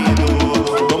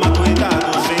 maridos. Toma cuidado,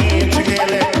 gente, que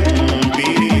ela é um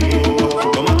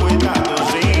perigo. Toma cuidado,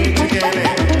 gente, que ela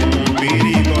é um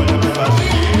perigo. Olha pra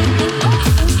fazer.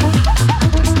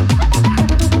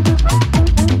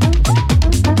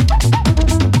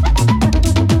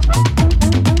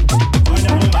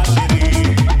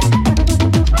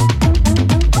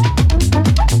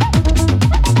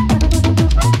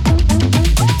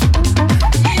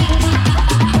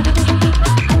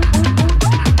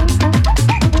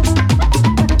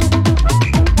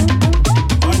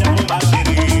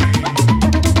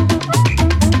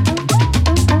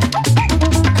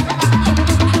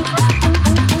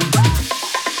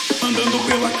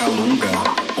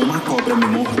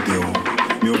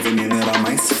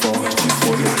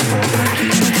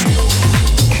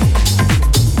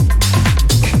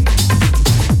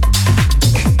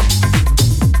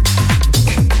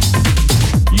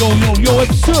 Yo,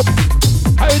 what's up?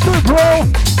 How you doing, bro?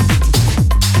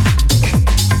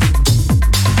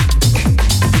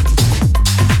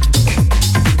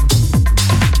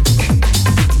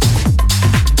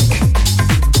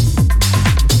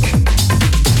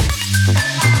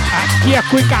 Aqui é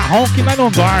cuicarrão que nós não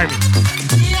dorme.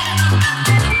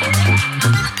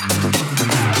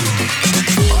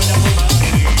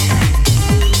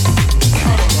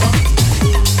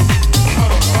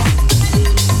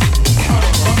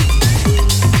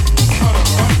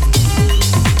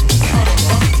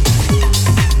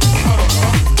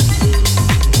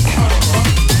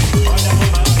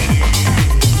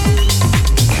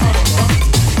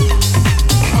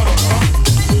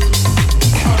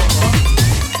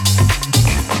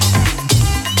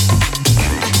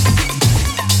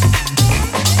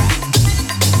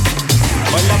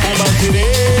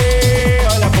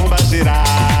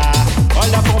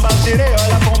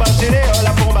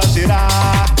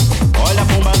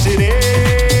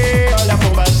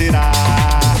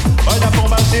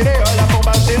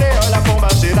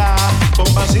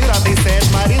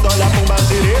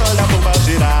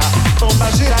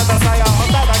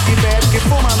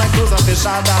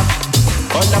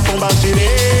 Olha a pomba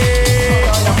girê,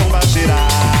 olha a pomba girar.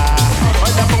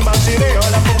 Olha a pomba girê,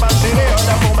 olha a pomba girê,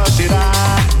 olha a pomba girar.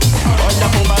 Olha a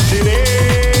pomba girê,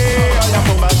 olha a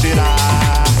pomba girar.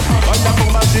 Olha a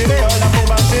pomba girê, olha a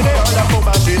pomba girê, olha a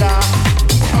pomba girar.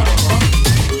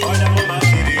 Olha a pomba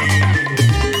girê.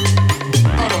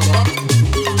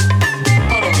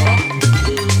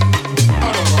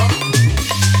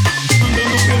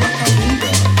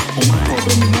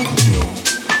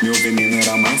 Meu veneno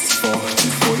era mais forte,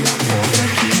 foi a cobra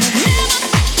que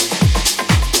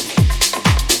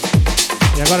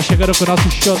E agora chegando com o nosso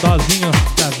xodózinho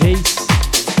da vez.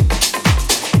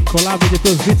 Collab de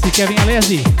Plus Beats e Kevin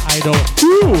Alesi, Idol.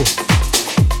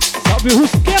 Salve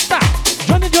Rusqueta!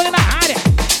 Johnny na área!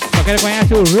 Pra quem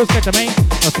conhece o Rusqueta também,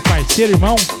 nosso parceiro,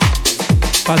 irmão.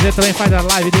 Também faz a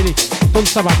live dele todo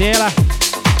sabadela.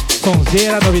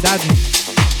 Sonzeira, novidade.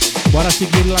 Bora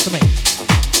seguir ele lá também.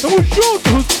 Tamo junto,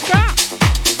 Rusca!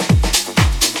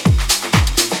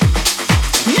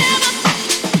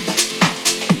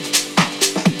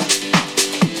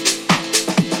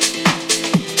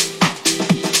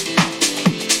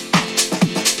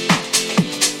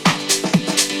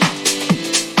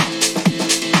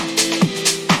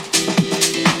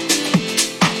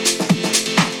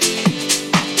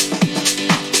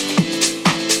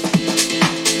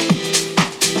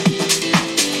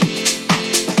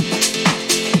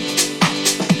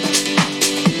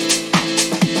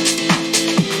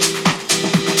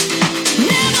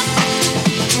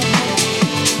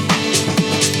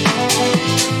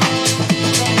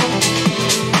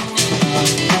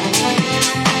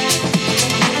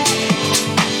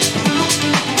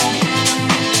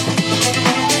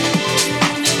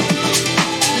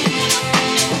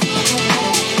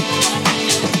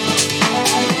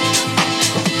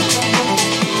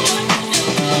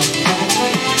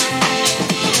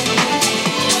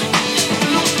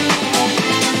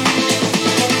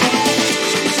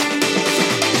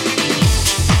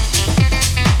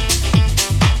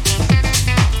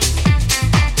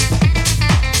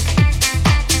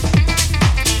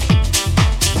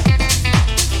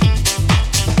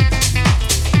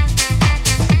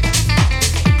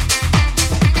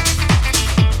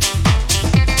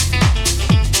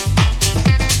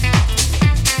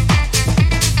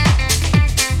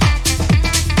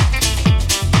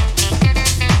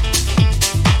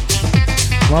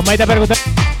 Mamãe tá perguntando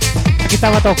que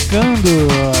tava tocando,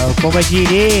 como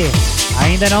direi,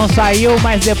 ainda não saiu,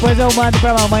 mas depois eu mando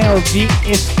pra mamãe ouvir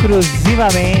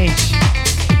exclusivamente.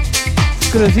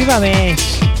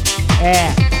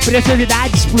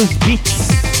 Preciosidades pros beats.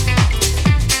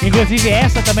 Inclusive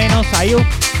essa também não saiu.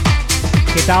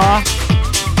 Que tal, ó?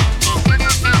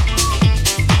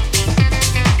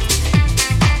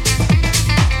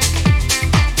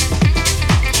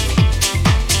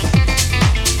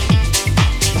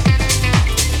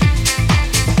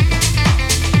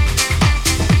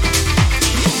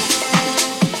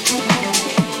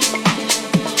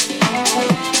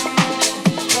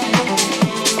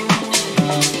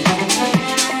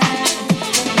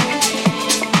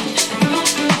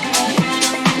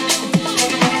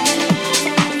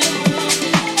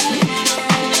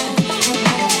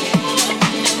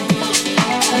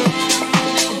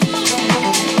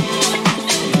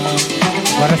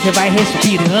 Agora você vai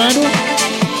respirando.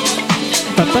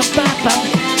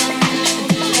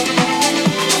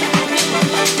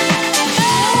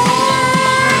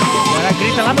 Agora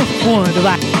grita lá no fundo,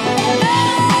 vai.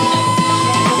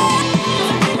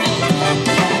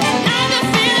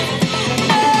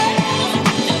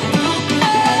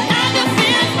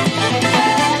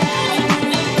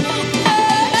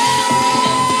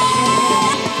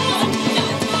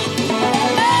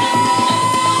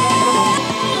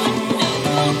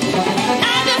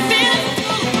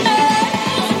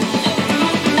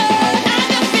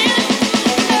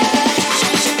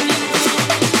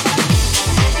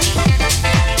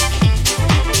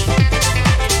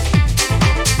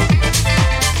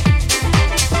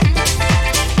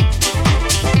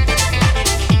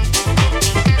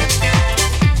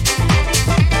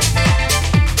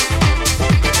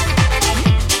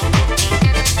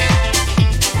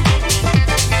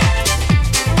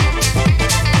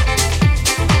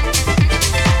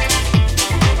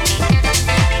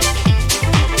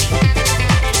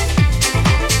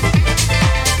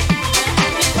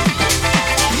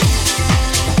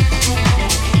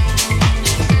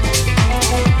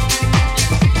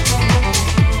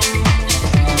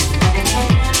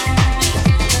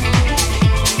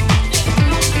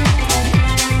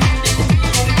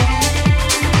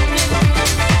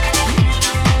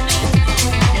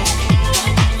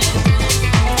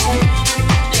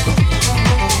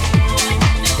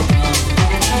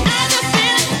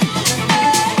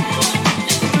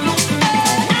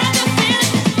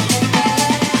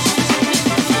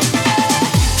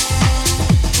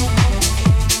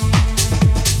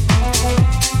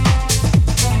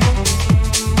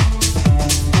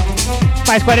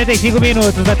 Mais 45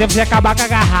 minutos, dá tempo de acabar com a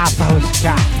garrafa,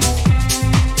 Oscar.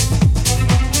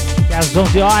 E às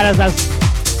 11 horas, às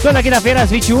Toda quinta-feira às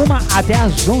 21 até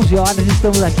às 11 horas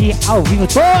estamos aqui ao vivo.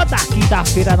 Toda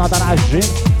quinta-feira, anota na agenda.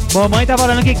 Mamãe tá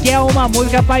falando que quer uma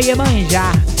música pra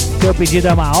Iemanjá. Seu pedido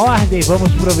é uma ordem,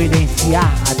 vamos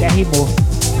providenciar. Até rimou.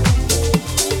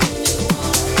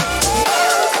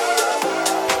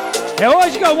 É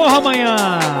hoje que eu morro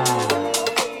amanhã.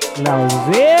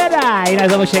 Lauzeira. E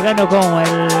nós vamos chegando com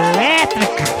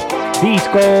Elétrica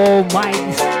Disco My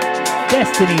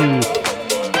Destiny.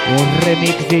 Um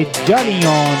remix de Johnny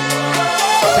On.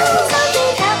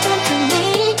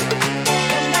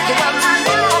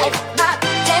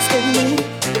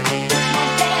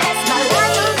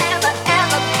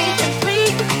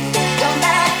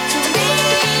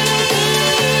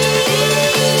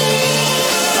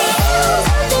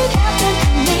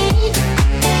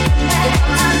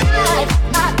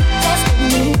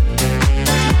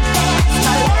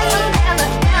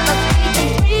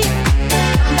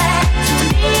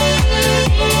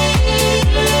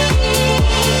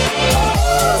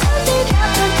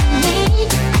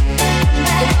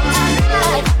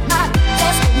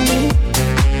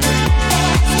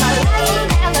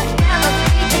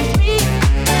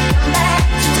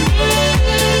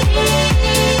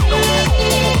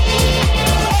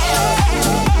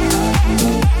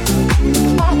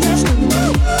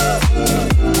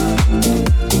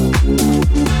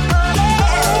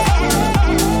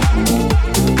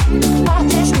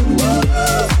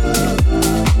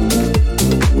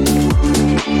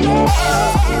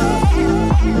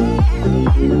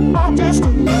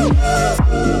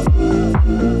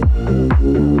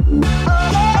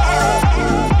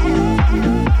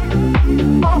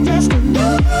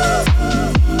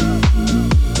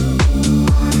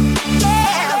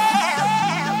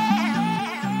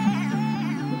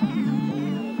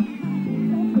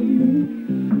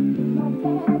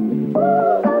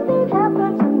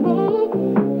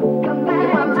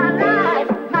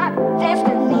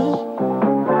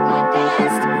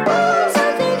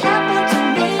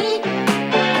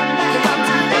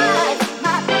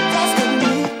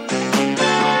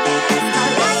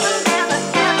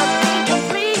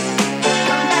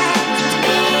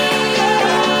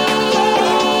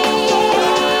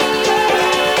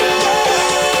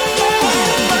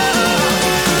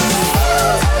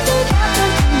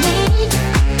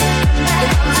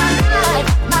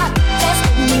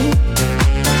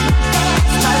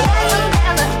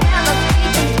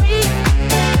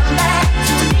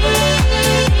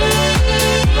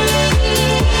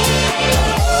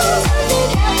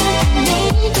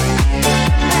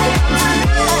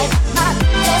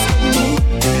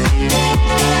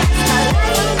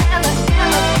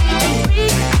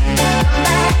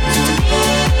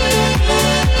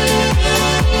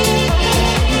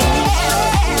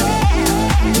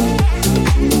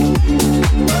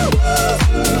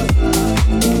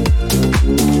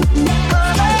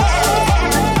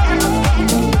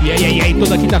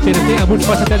 Toda quinta-feira tem a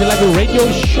Multifaceted Live Radio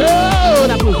Show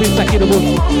na Plus Beats aqui no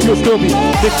YouTube,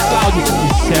 Mixcloud e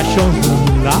Sessions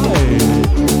Live.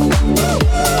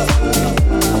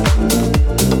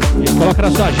 E coloca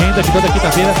na sua agenda de toda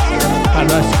quinta-feira para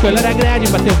nós escolher a grade,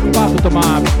 bater um papo, tomar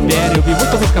uma beer e ouvir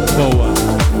muita música boa.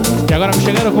 E agora vamos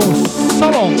chegando com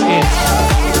Solon e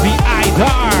The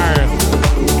Idar,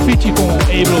 feat com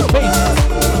Able Face.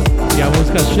 E a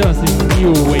música chama-se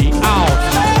New Way Out.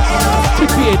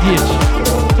 TP Edit.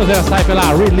 Então ela sai pela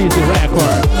Release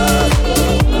Record.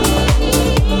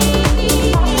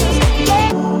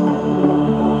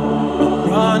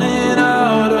 Running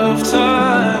out of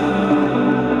time.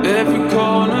 Every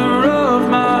corner of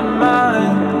my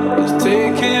mind is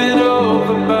taken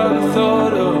over by the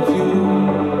thought of you.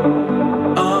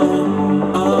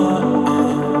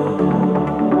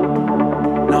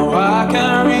 Now I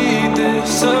can read the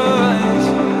signs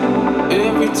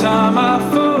every time I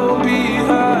fall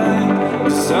behind.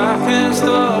 'Cause I can't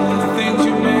stop the things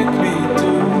you make me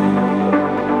do.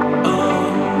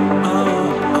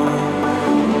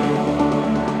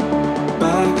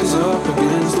 Back is up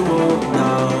against the wall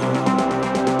now.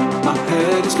 My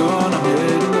head is gone, I'm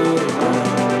heading to the ground.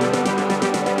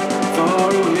 Far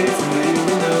away from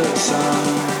hearing the sound.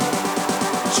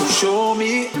 So show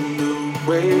me a new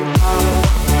way out.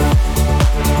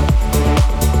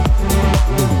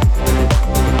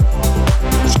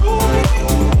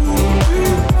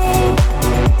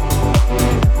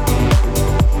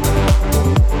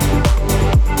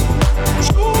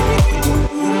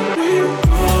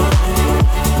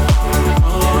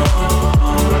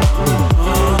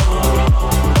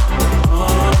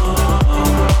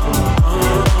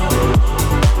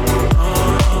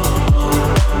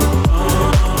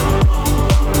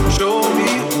 Show me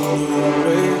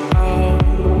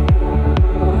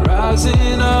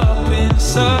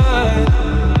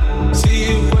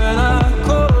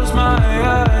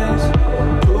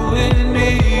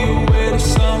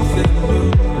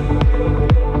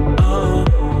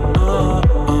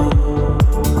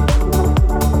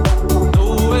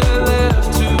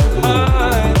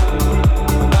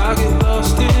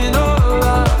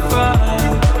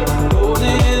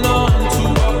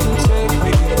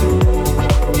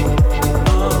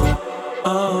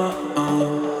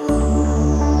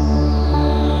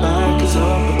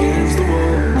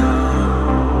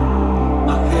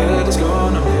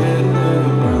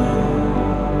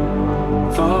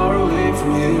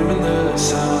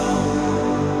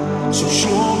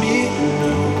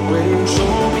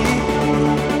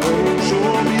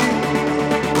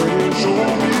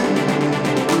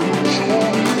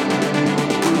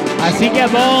Assim que é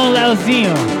bom,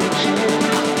 Leozinho.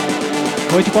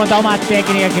 Vou te contar uma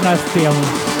técnica que nós temos.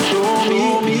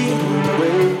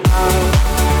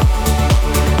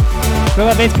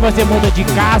 Toda vez que você muda de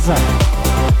casa,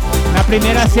 na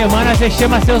primeira semana você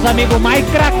chama seus amigos mais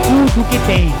cracudo que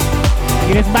tem.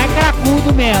 Aqueles mais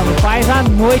cracudo mesmo. Faz a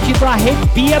noite do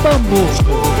arrepia bambu.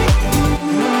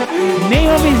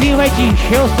 Nem o vizinho vai te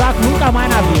encher o saco nunca mais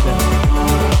na vida.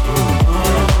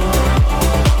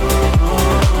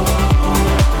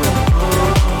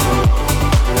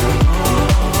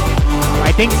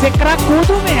 Mas tem que ser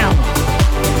cracudo mesmo.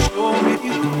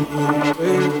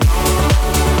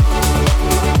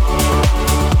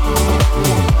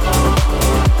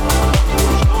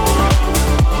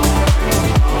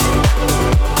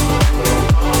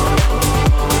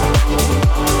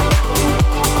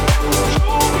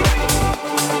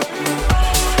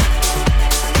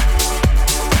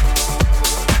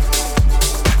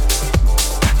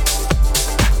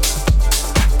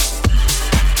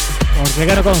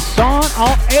 Chegando com Son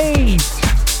of Eight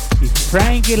e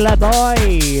Frank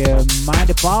Ladoy,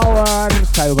 Mind Power,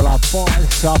 saiu pela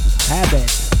Force of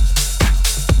Habit.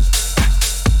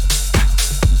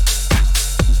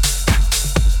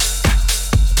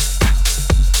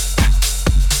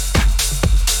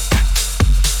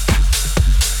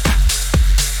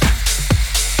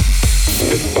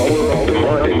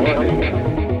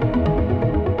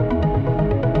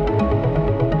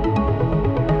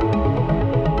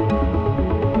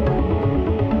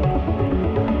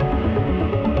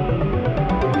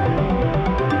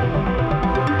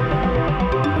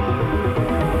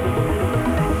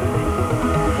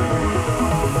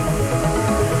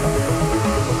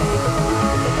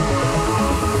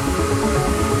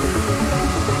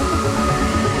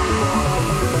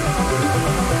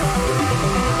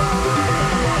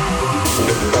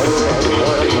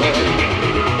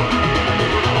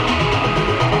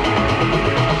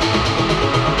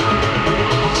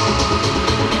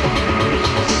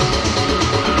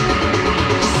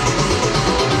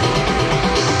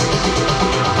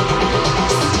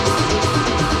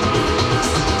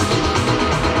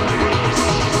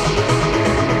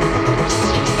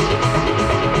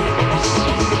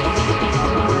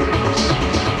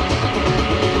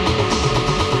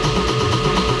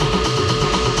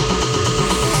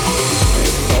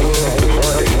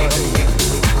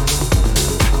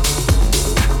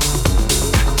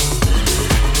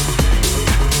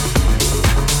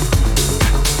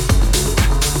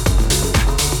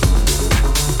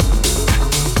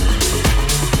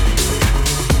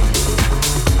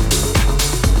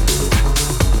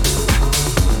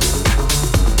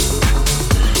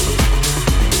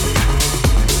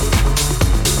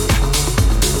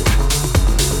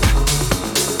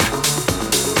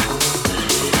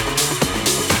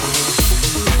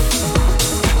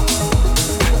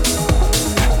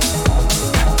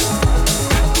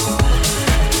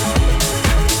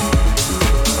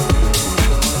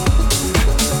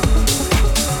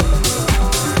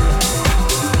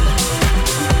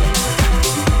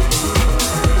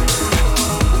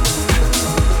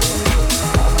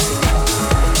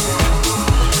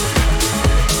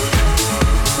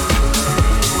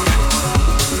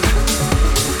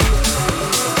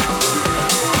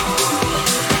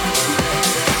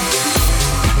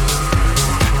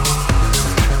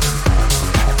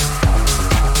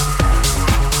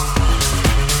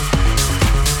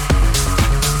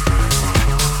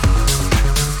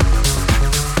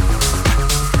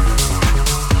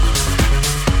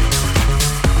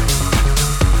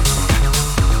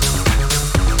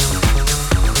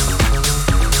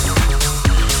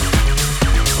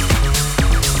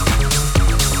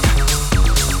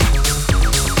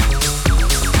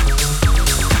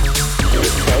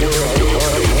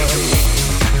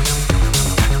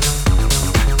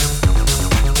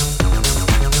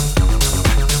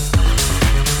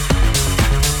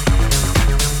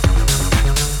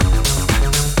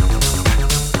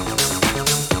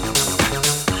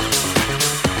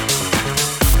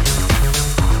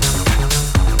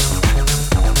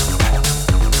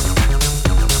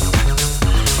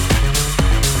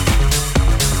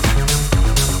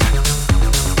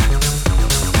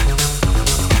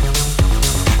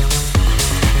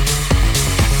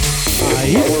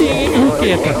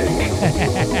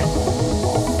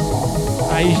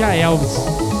 Aí já é Elvis.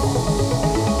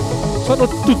 Só no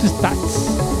Tudo Stats.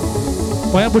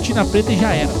 Põe a botina preta e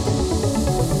já era.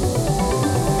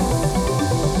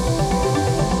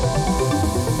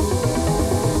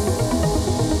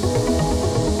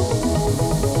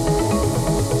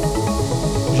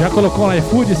 Já colocou no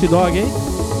iFood esse dog aí?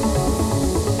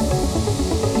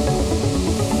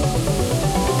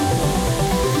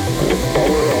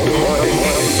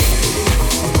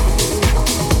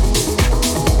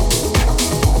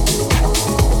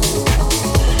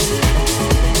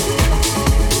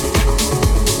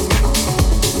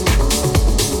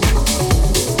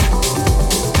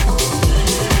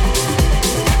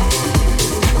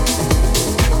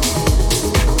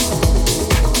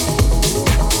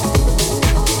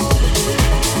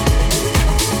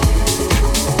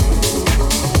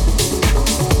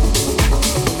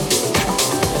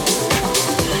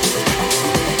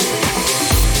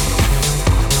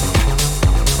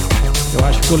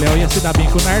 que o Léo ia se dar bem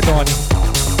com o Nardoni.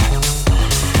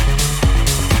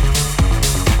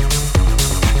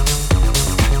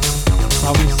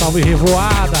 Salve, salve,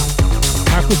 revoada.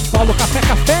 Marcos Paulo, café.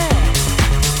 Café,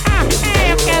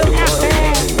 eu quero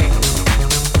café.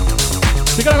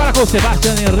 Ficando agora com o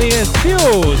Sebastian Henrique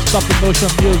Fios, Top Motion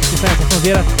Music, essa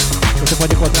sonzeira. Você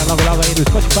pode encontrar logo aí no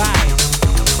Spotify.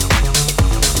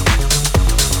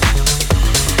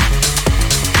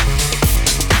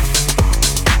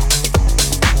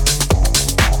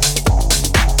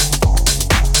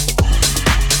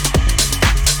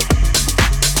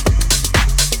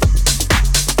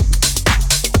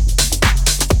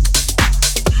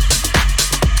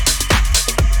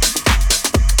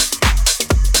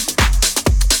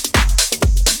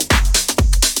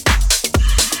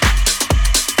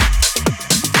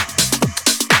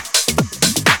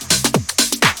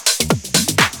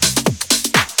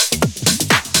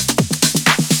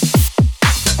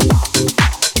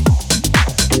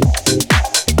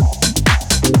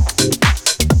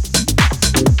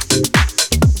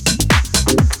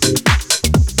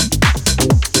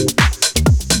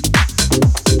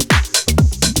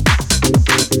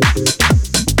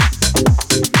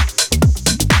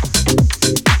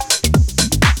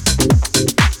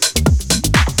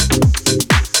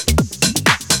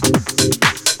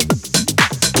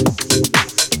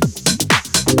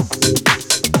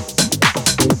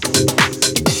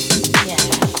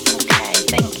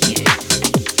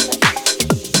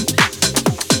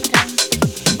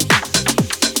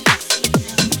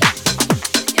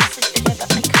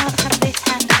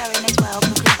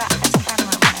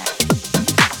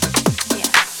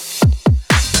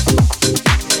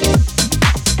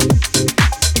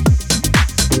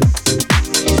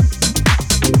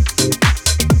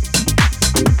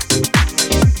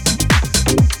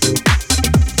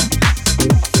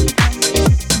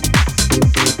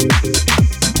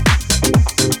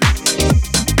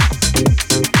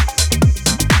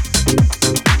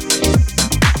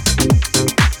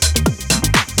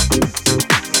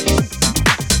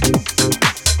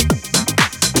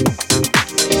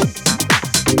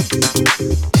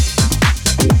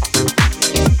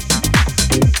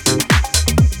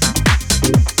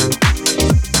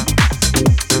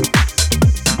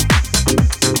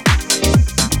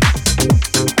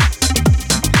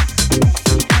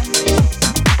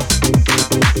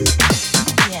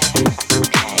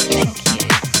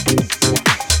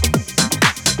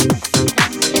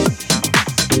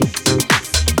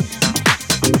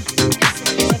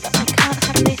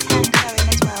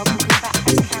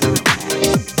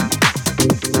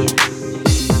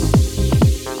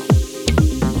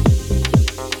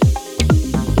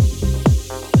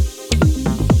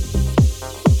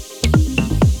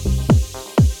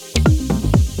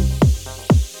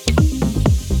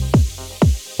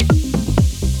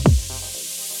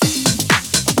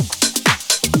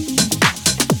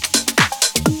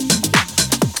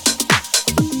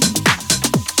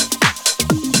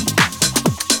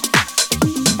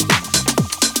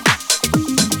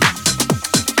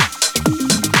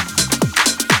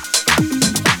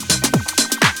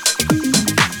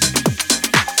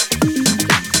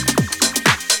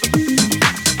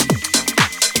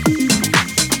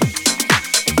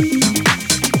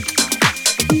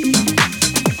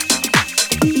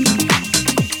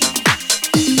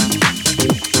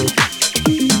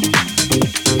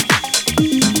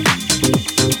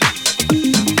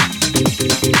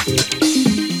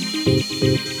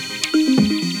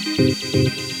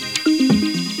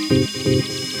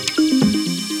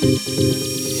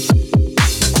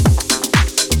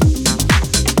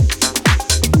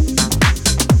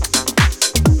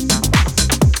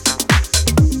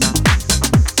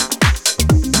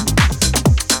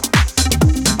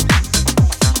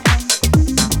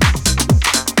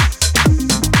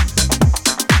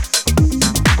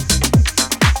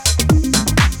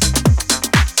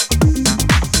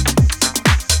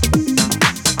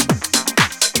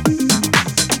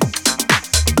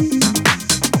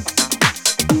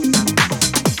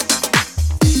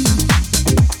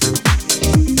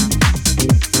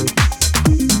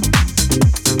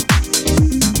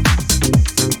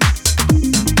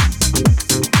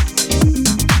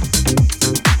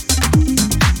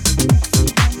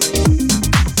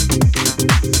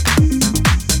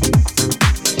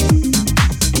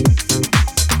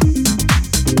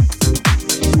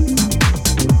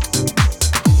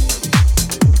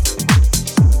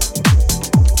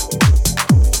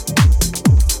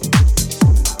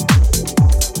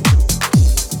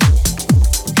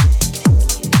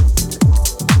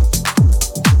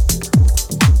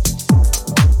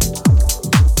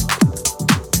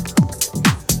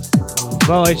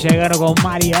 Vamos chegando com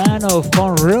Mariano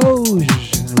von Rouge,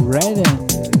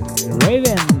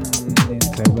 Raven,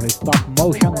 sobre Stop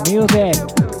Motion Music.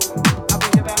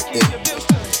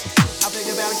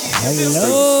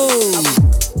 Hello!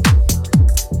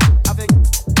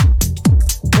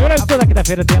 Lembrando que toda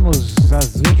quinta-feira temos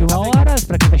às 21 horas.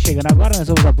 Pra quem tá chegando agora, nós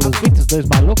vamos lá pelos beats, dois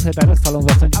malucos retardados falando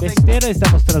bastante besteira.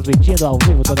 Estamos transmitindo ao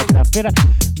vivo toda quinta-feira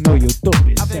no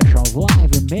YouTube, Sessions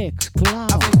Live, Mix,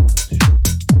 Cloud.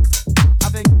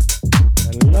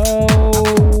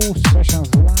 Hello, Sessions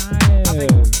Live.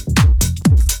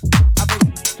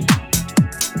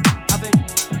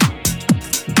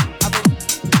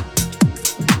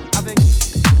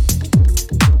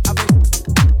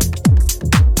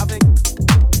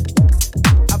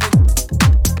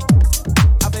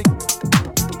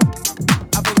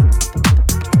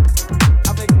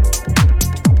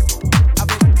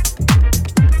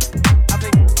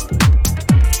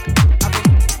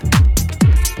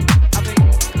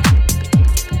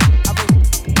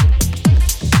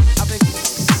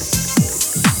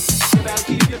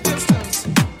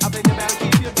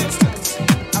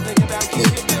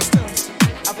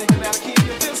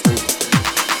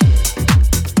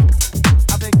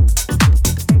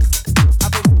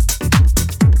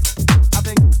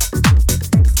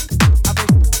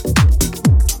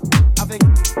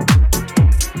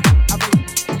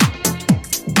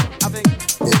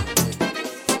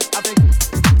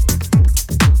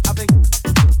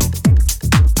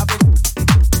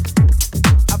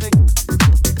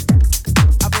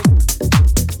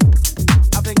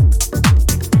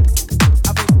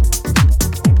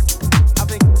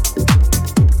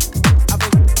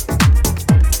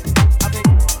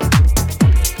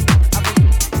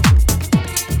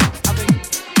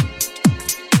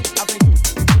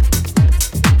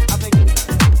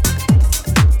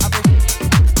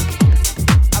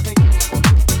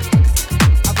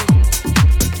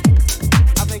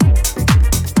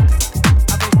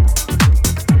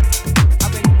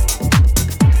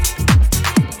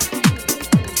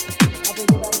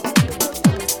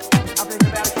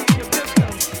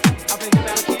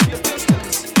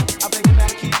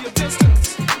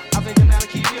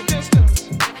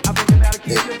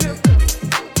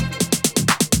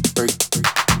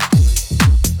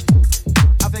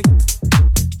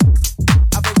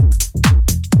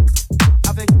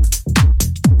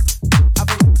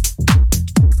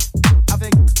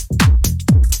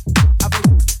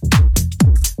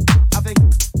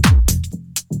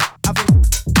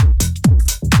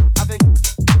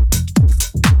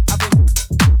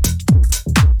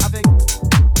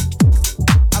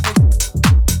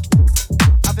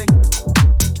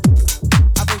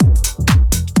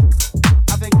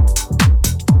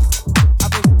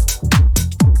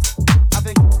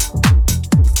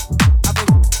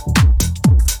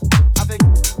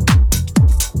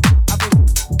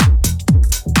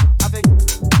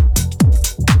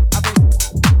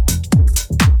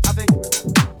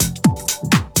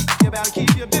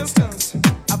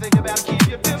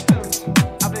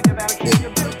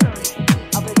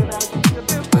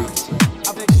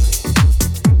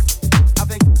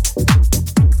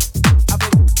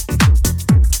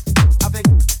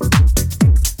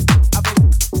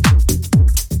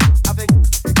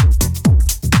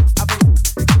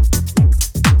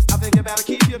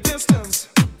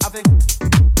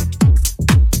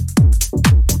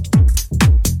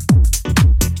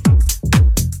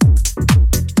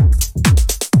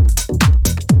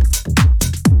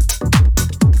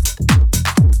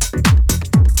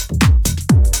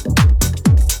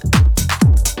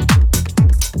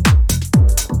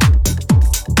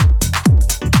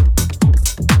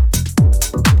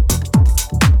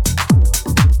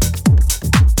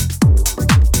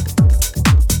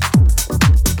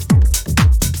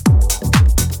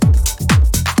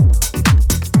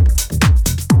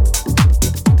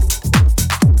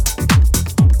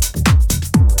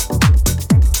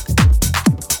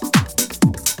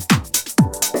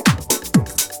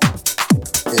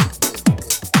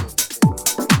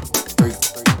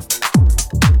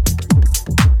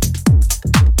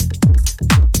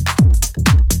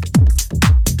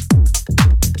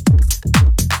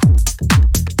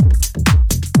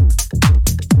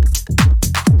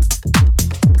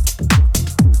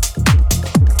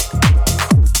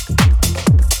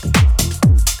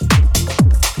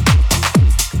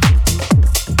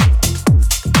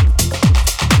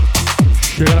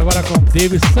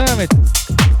 David Summit.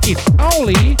 It's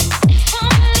only.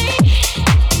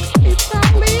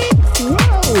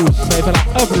 Uou! Sai pela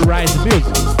Uprise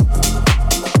Music.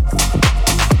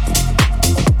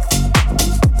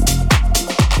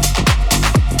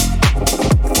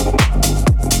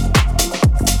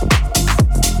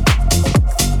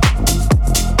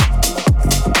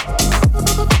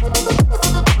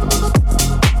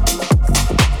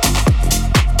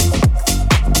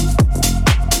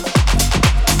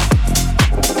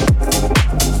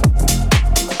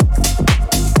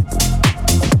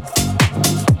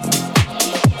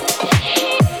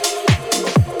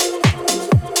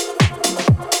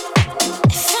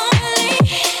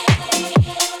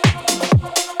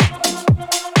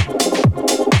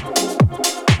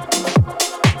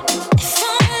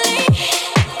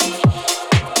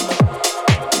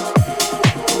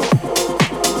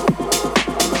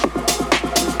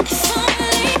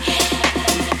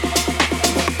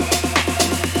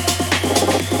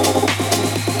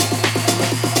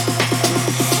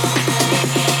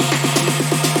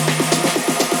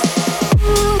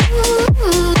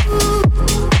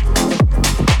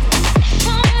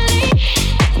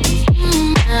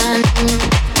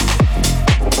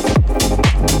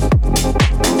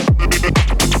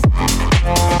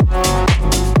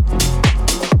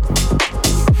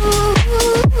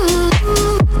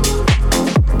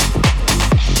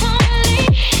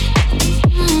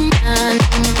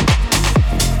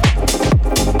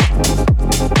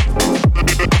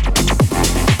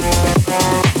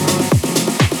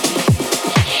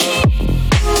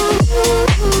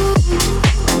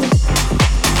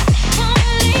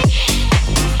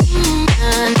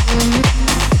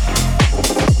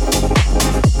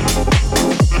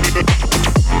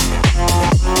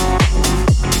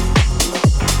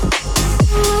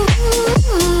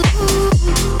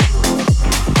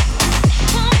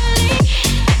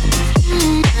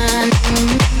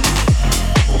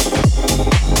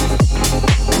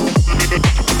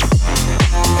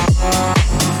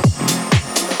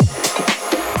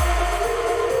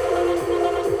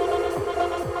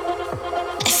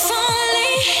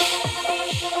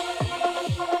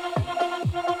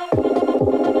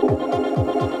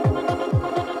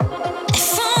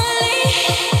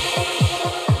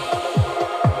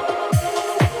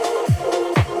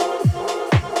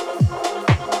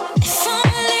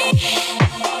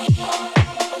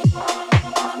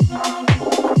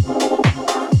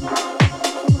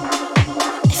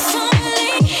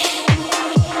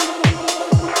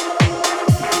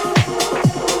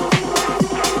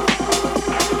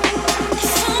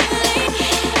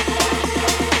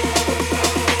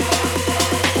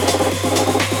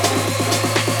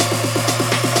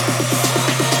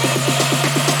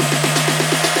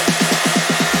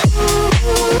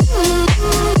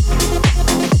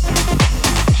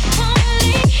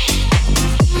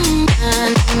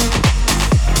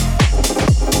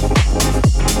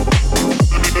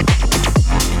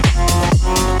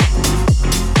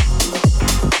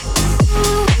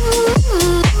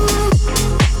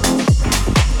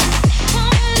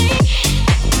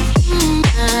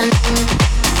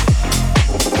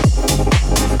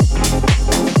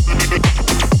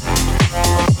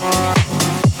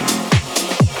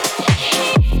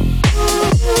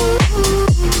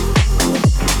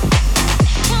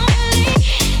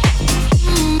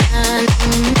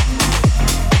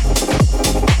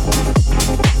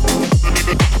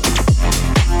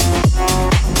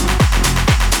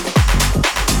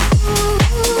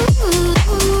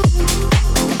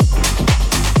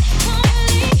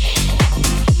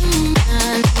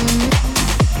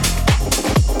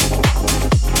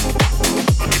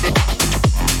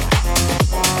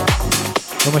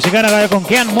 Chegando agora com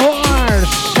Ken Moore,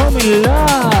 Show Me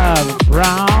Love,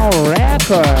 Brown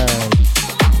Records.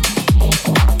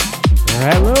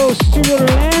 Hello, Studio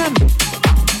Land.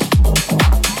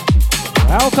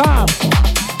 Welcome.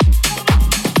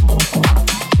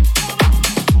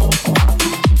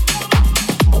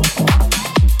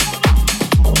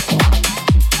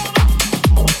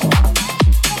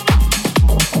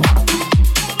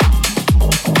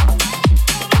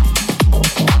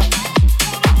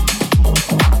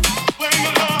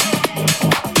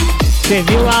 Você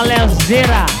viu a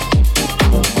leseira?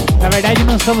 Na verdade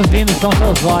não estamos vendo, são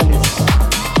seus olhos.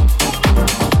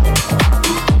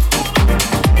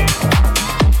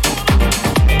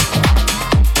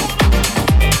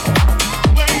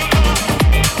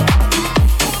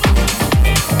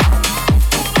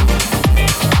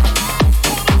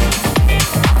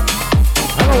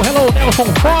 Hello,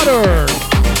 Nelson Potter.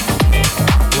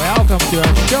 Welcome to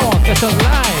our show on Session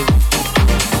Live.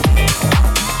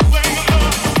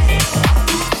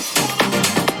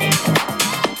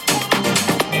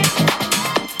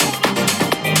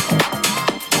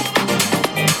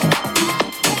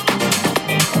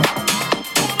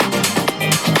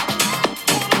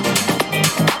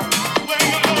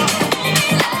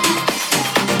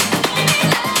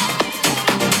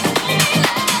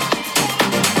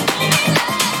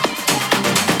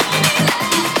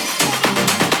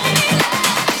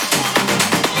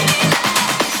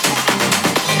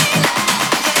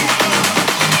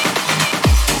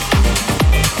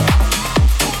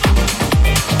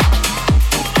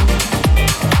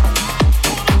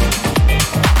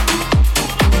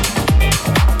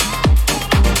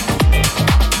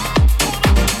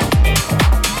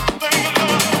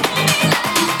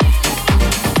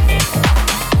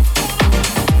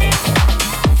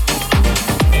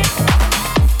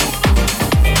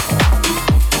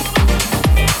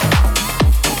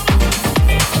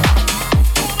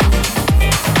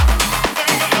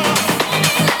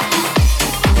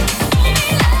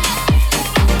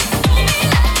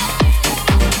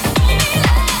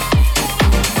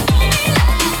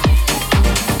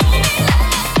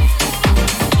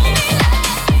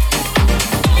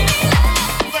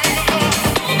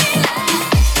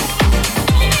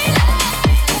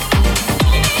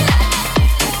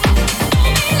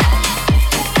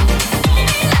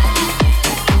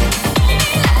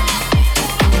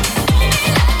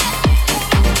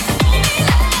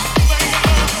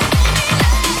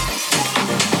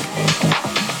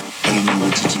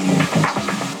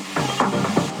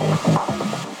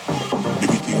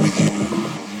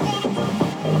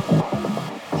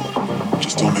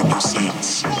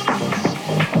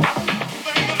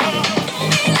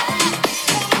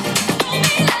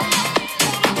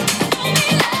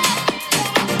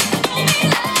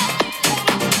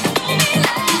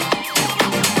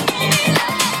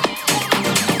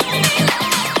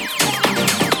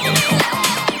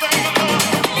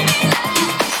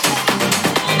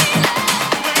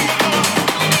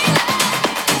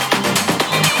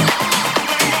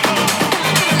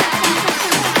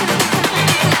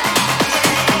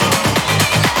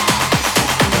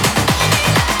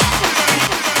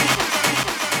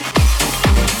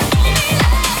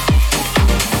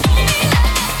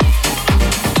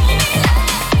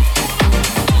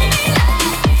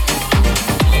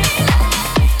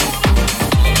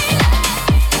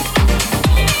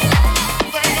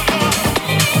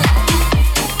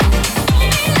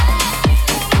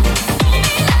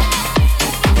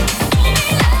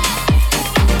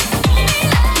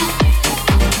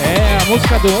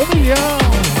 Música do 1 milhão,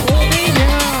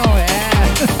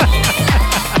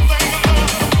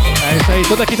 é isso aí,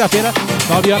 toda quinta-feira,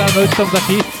 9 horas da noite, estamos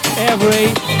aqui.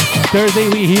 Every Thursday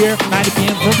we here, 9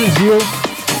 p.m. from Brazil,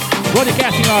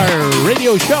 broadcasting our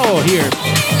radio show here.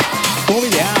 1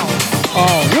 milhão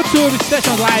on YouTube,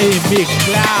 Session Live,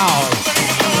 Mixcloud.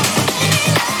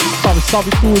 Salve,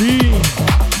 salve, Turim!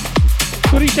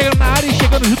 Turim chegando na área e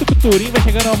chegando junto com o Turim, vai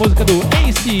chegando a música do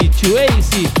Ace to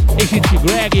Ace, Agent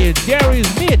Greg e Jerry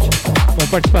Smith, com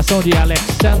participação de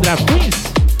Alexandra Prince.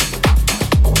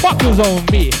 Focus on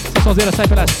Me. Essa sonzeira sai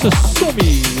pela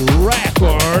Susumi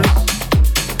Records.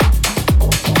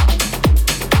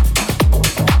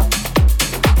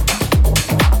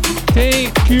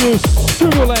 Thank you,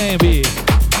 Subulambi.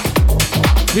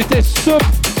 With the Sup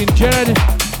in Jared,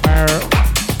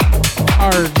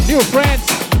 our new friends.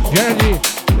 Jared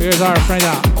is our friend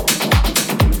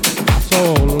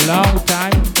so long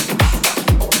time,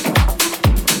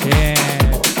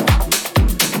 and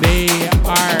they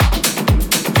are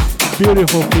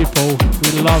beautiful people.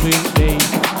 We love you. We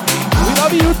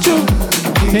love you too.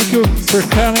 Thank you for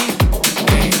coming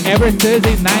every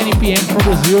Thursday 9 p.m. from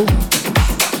Brazil.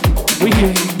 We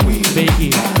hear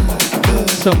making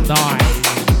some noise.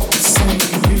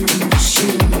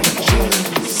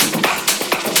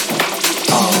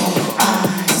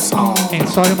 And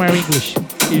sorry, my English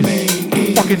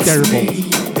is fucking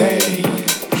terrible.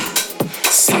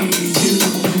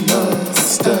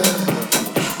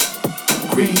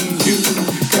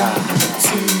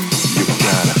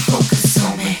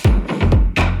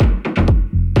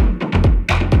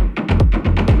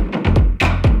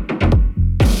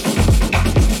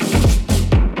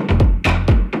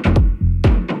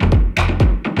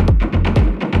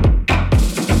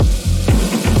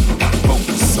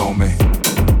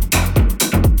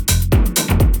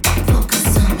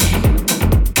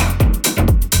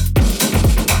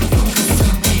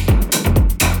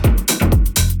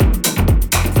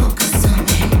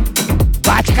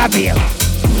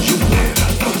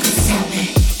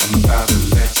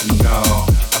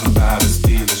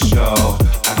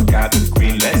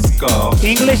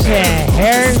 English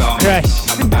hair crush.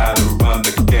 I'm about to run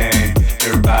the game.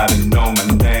 Everybody know my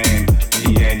name.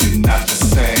 Me and you not the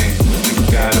same. You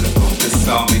gotta focus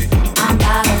on me. I'm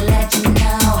about to let you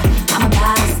know. I'm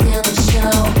about to steal the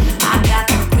show. I got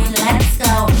the green, let's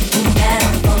go. You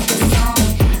better focus on me.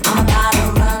 I'm about to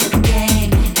run the game.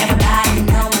 Everybody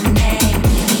know my name.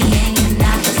 Me and you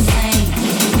not the same.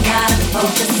 You gotta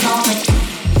focus on me.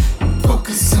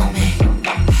 Focus on me.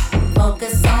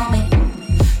 Focus on me.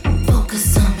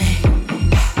 Focus on me.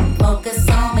 Focus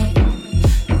on me.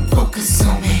 Focus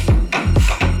on me.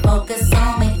 Focus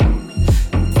on me.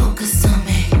 Focus on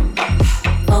me.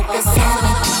 Focus on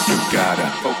me. You gotta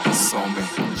focus on me.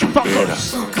 You better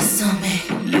Focus on me.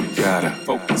 You gotta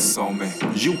focus on me.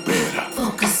 You better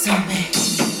Focus on me.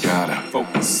 You gotta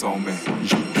focus on me.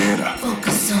 You better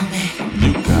Focus on me.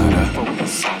 You gotta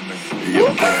focus on me. You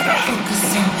better Focus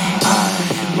on me. I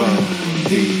run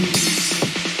these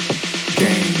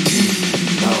games. You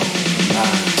know my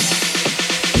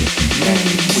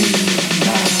name. We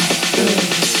not the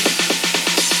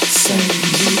same.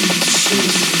 You should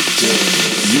just.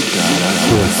 You gotta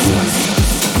focus.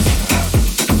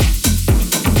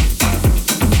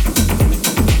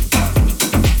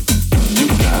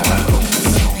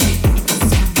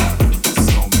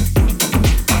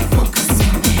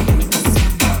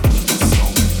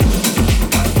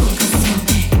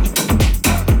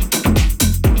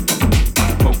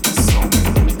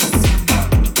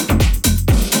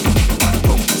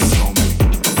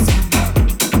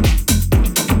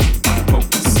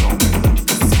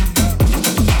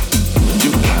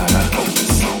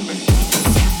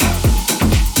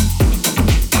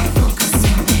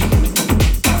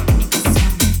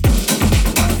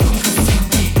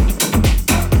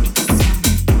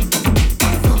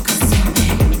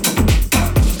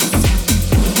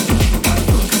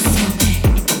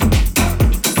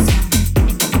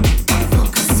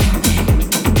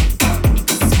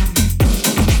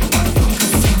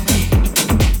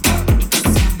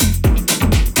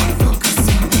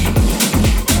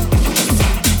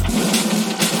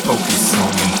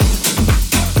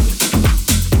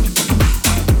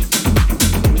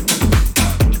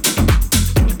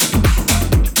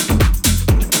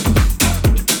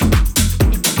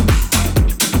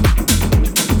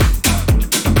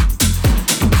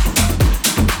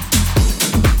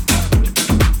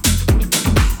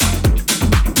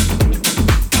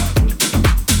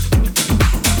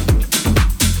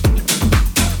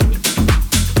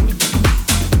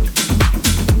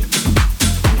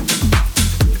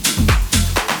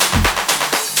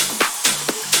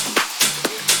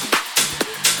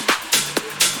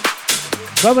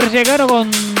 Vamos chegando com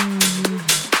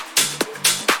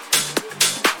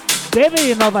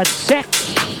David Novacek,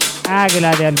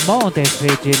 Águila del Monte,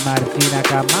 feat. Martina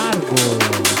Camargo,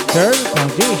 Third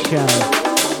Condition.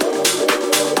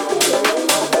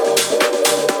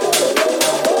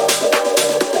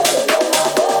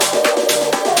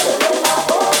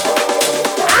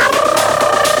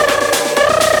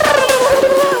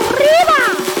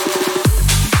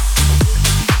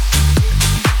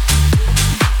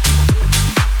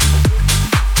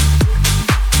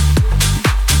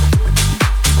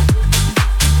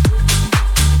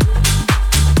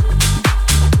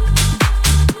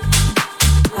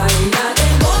 Águila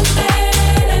del monte.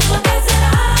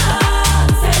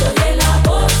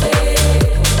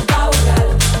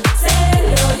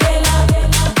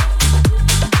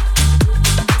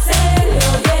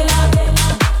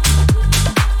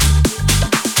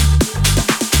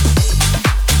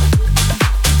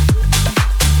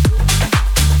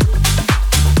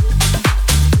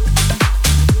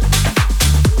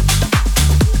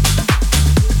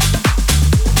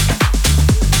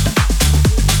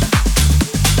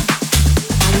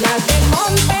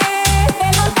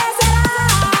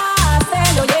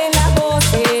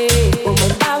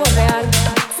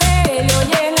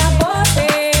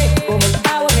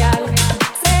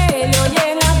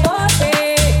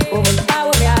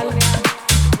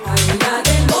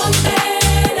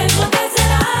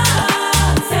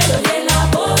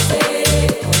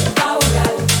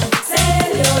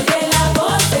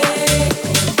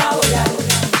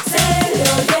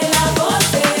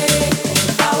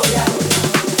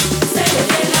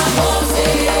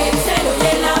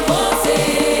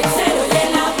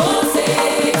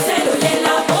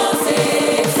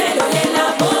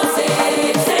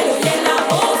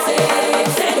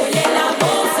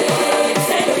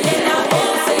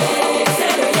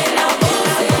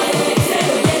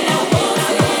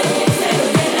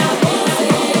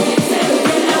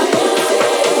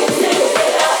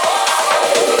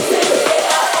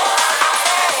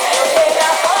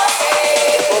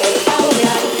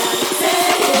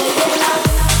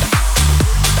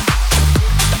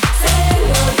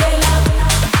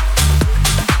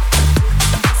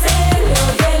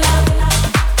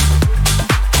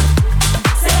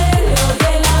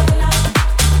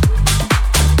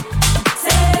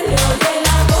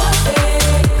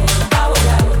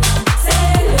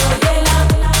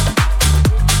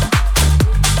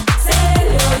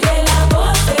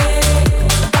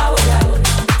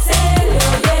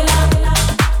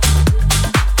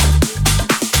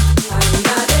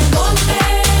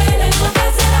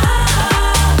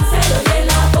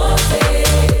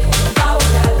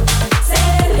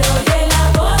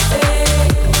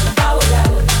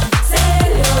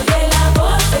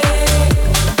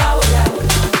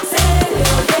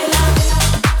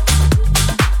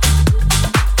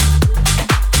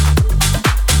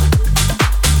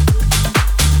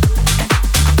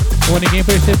 ninguém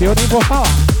percebeu, nem vou falar.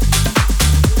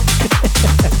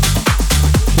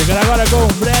 Chegando agora com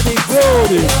Brady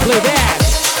Gold, Playback.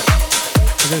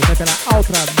 Você pela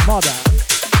Ultra Moda.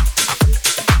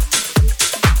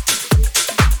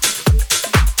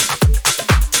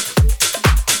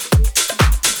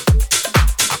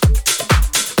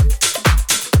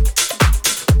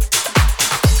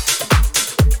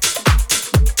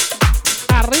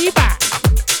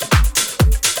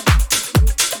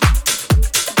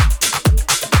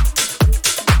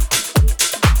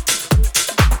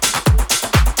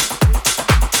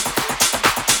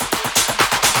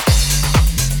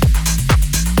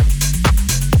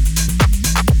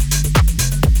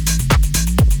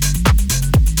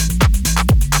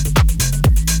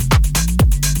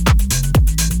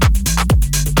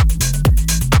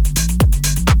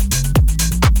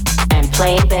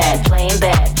 Playing bad, playing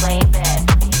bad, playing bad.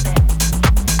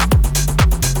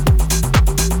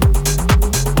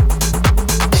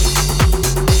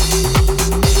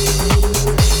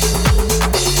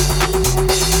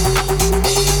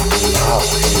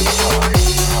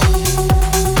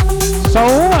 Só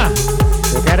uma?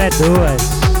 Eu quero é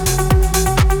duas.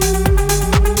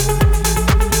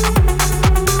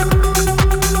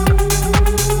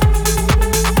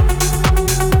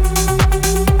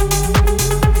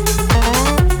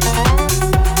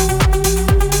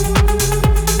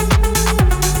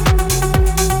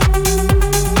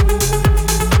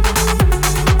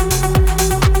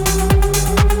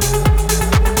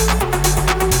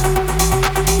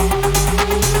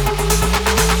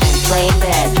 Playing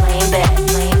bad, playing bad,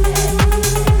 playing bad.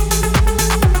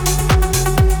 And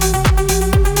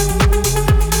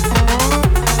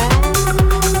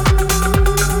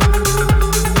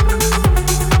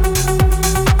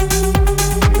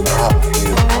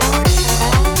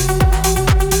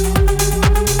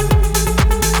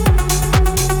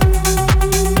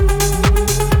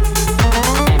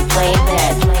playing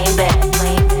bad, playing bad,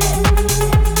 playing bad.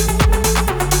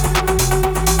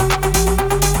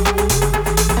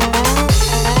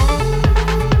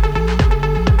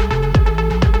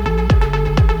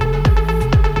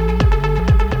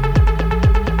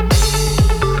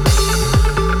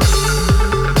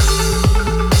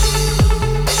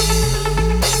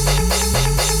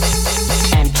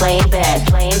 And playing bad,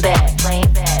 playing bad,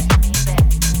 playing bad, playing bad.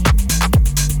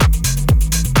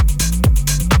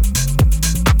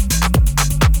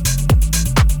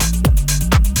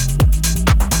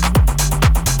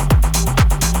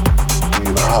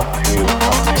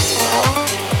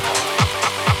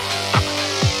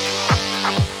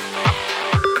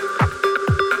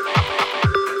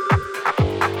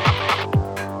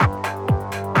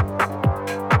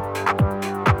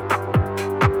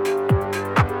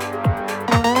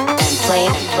 And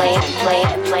playing, playing,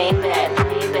 playing, playing bad,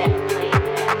 playing bad, playing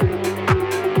bad.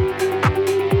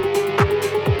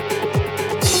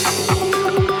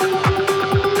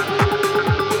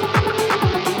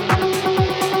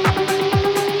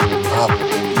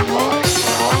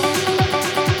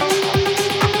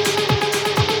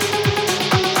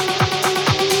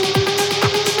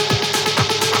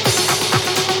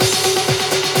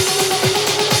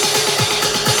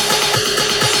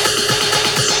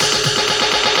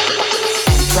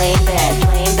 Playing bad,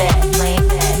 playing bad, playing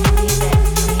bad, playing bad.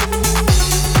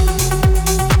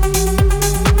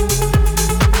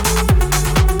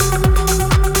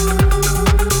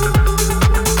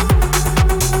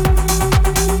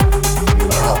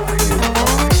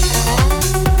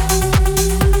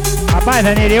 Rapaz,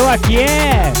 a Nereu aqui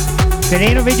é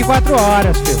treino 24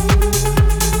 horas, filho.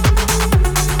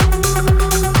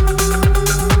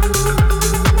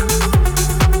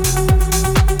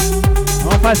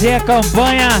 Vamos fazer a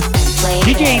campanha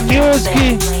DJ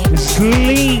Music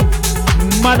Slim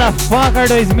Motherfucker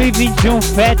 2021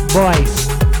 Fat Boys.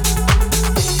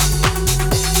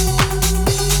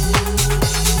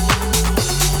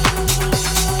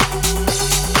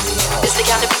 It's the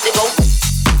kind of beat that go.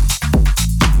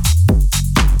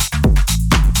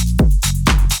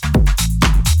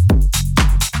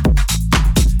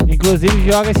 Inclusive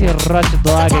joga esse hot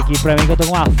dog aqui pra mim que eu tô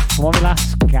com uma fome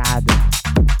lascada.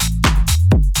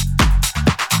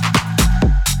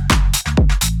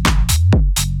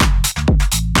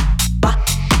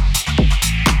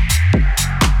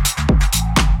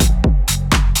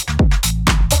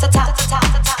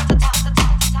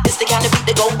 It's the kind of beat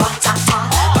that go ba-ta-ta,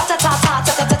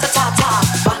 ba-ta-ta-ta-ta-ta-ta-ta-ta.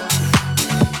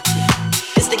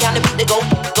 It's the kind of beat that go,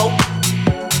 go.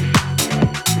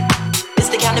 It's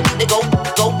the kind of beat that go,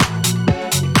 go.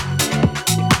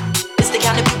 It's the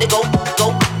kind of beat that go, go.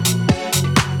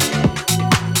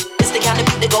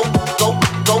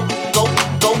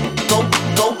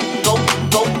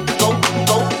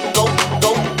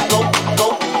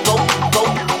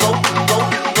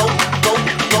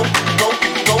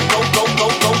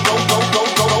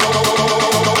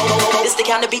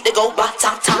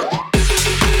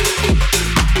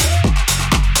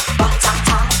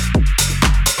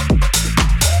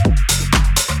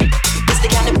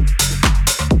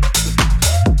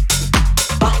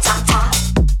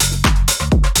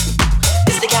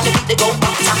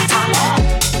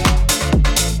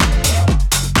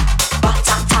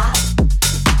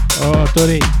 Ó,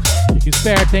 Torei, fica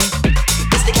esperto, hein?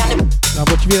 Não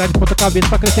vou te virar de ponta cabeça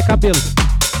pra crescer cabelo.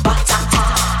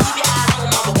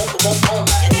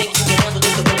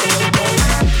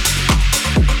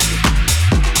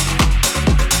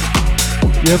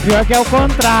 E o pior que é o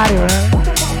contrário, né?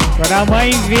 Quando a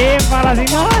mãe vê, fala assim,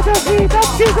 nossa filho, tá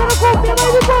precisando comer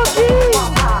mais um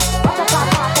pouquinho.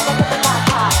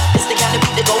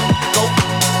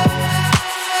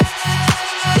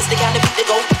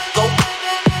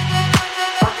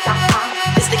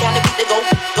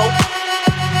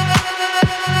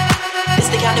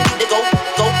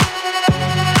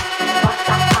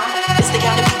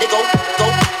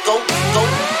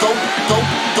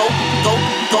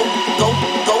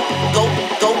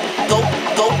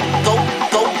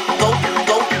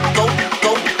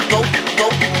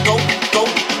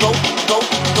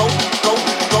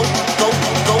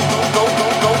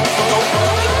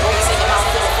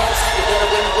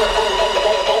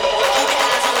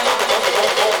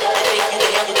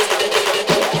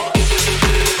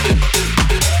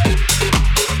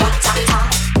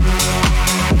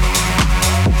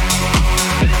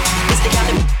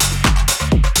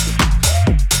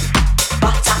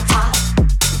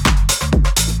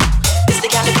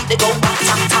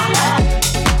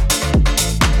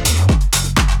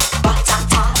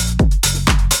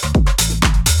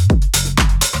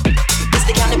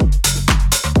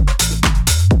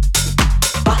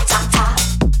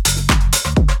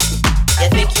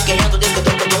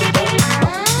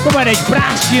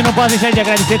 Não posso deixar de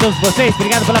agradecer a todos vocês.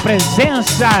 Obrigado pela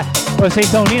presença. Vocês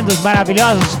são lindos,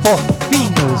 maravilhosos,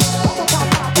 fofinhos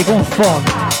e com fome.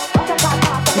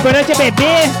 O importante é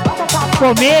beber,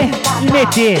 comer e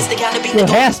meter. E o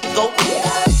resto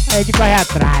a gente corre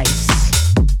atrás.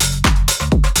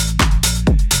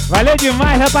 Valeu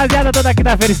demais, rapaziada. Toda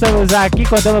quinta-feira estamos aqui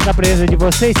contando com a presença de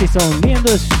vocês. Vocês são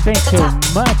lindos. Thank you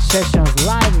so much. Sessions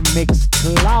Live,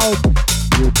 Mixcloud,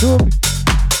 YouTube.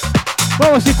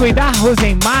 Vamos se cuidar,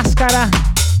 usem máscara.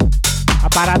 A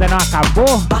parada não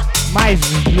acabou, mas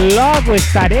logo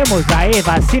estaremos aí.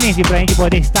 Vacinem-se pra gente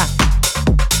poder estar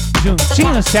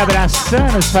juntinhos, se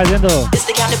abraçando, fazendo.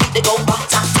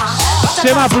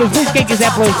 Chama Plus Beats, quem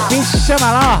quiser Plus Beats,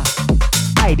 chama lá,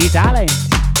 ó. ID Talent.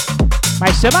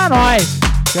 Mas chama nós,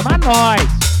 chama nós.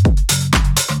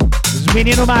 Os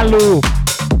meninos malucos.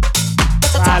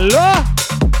 Alô?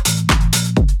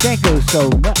 Thank you so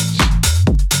much.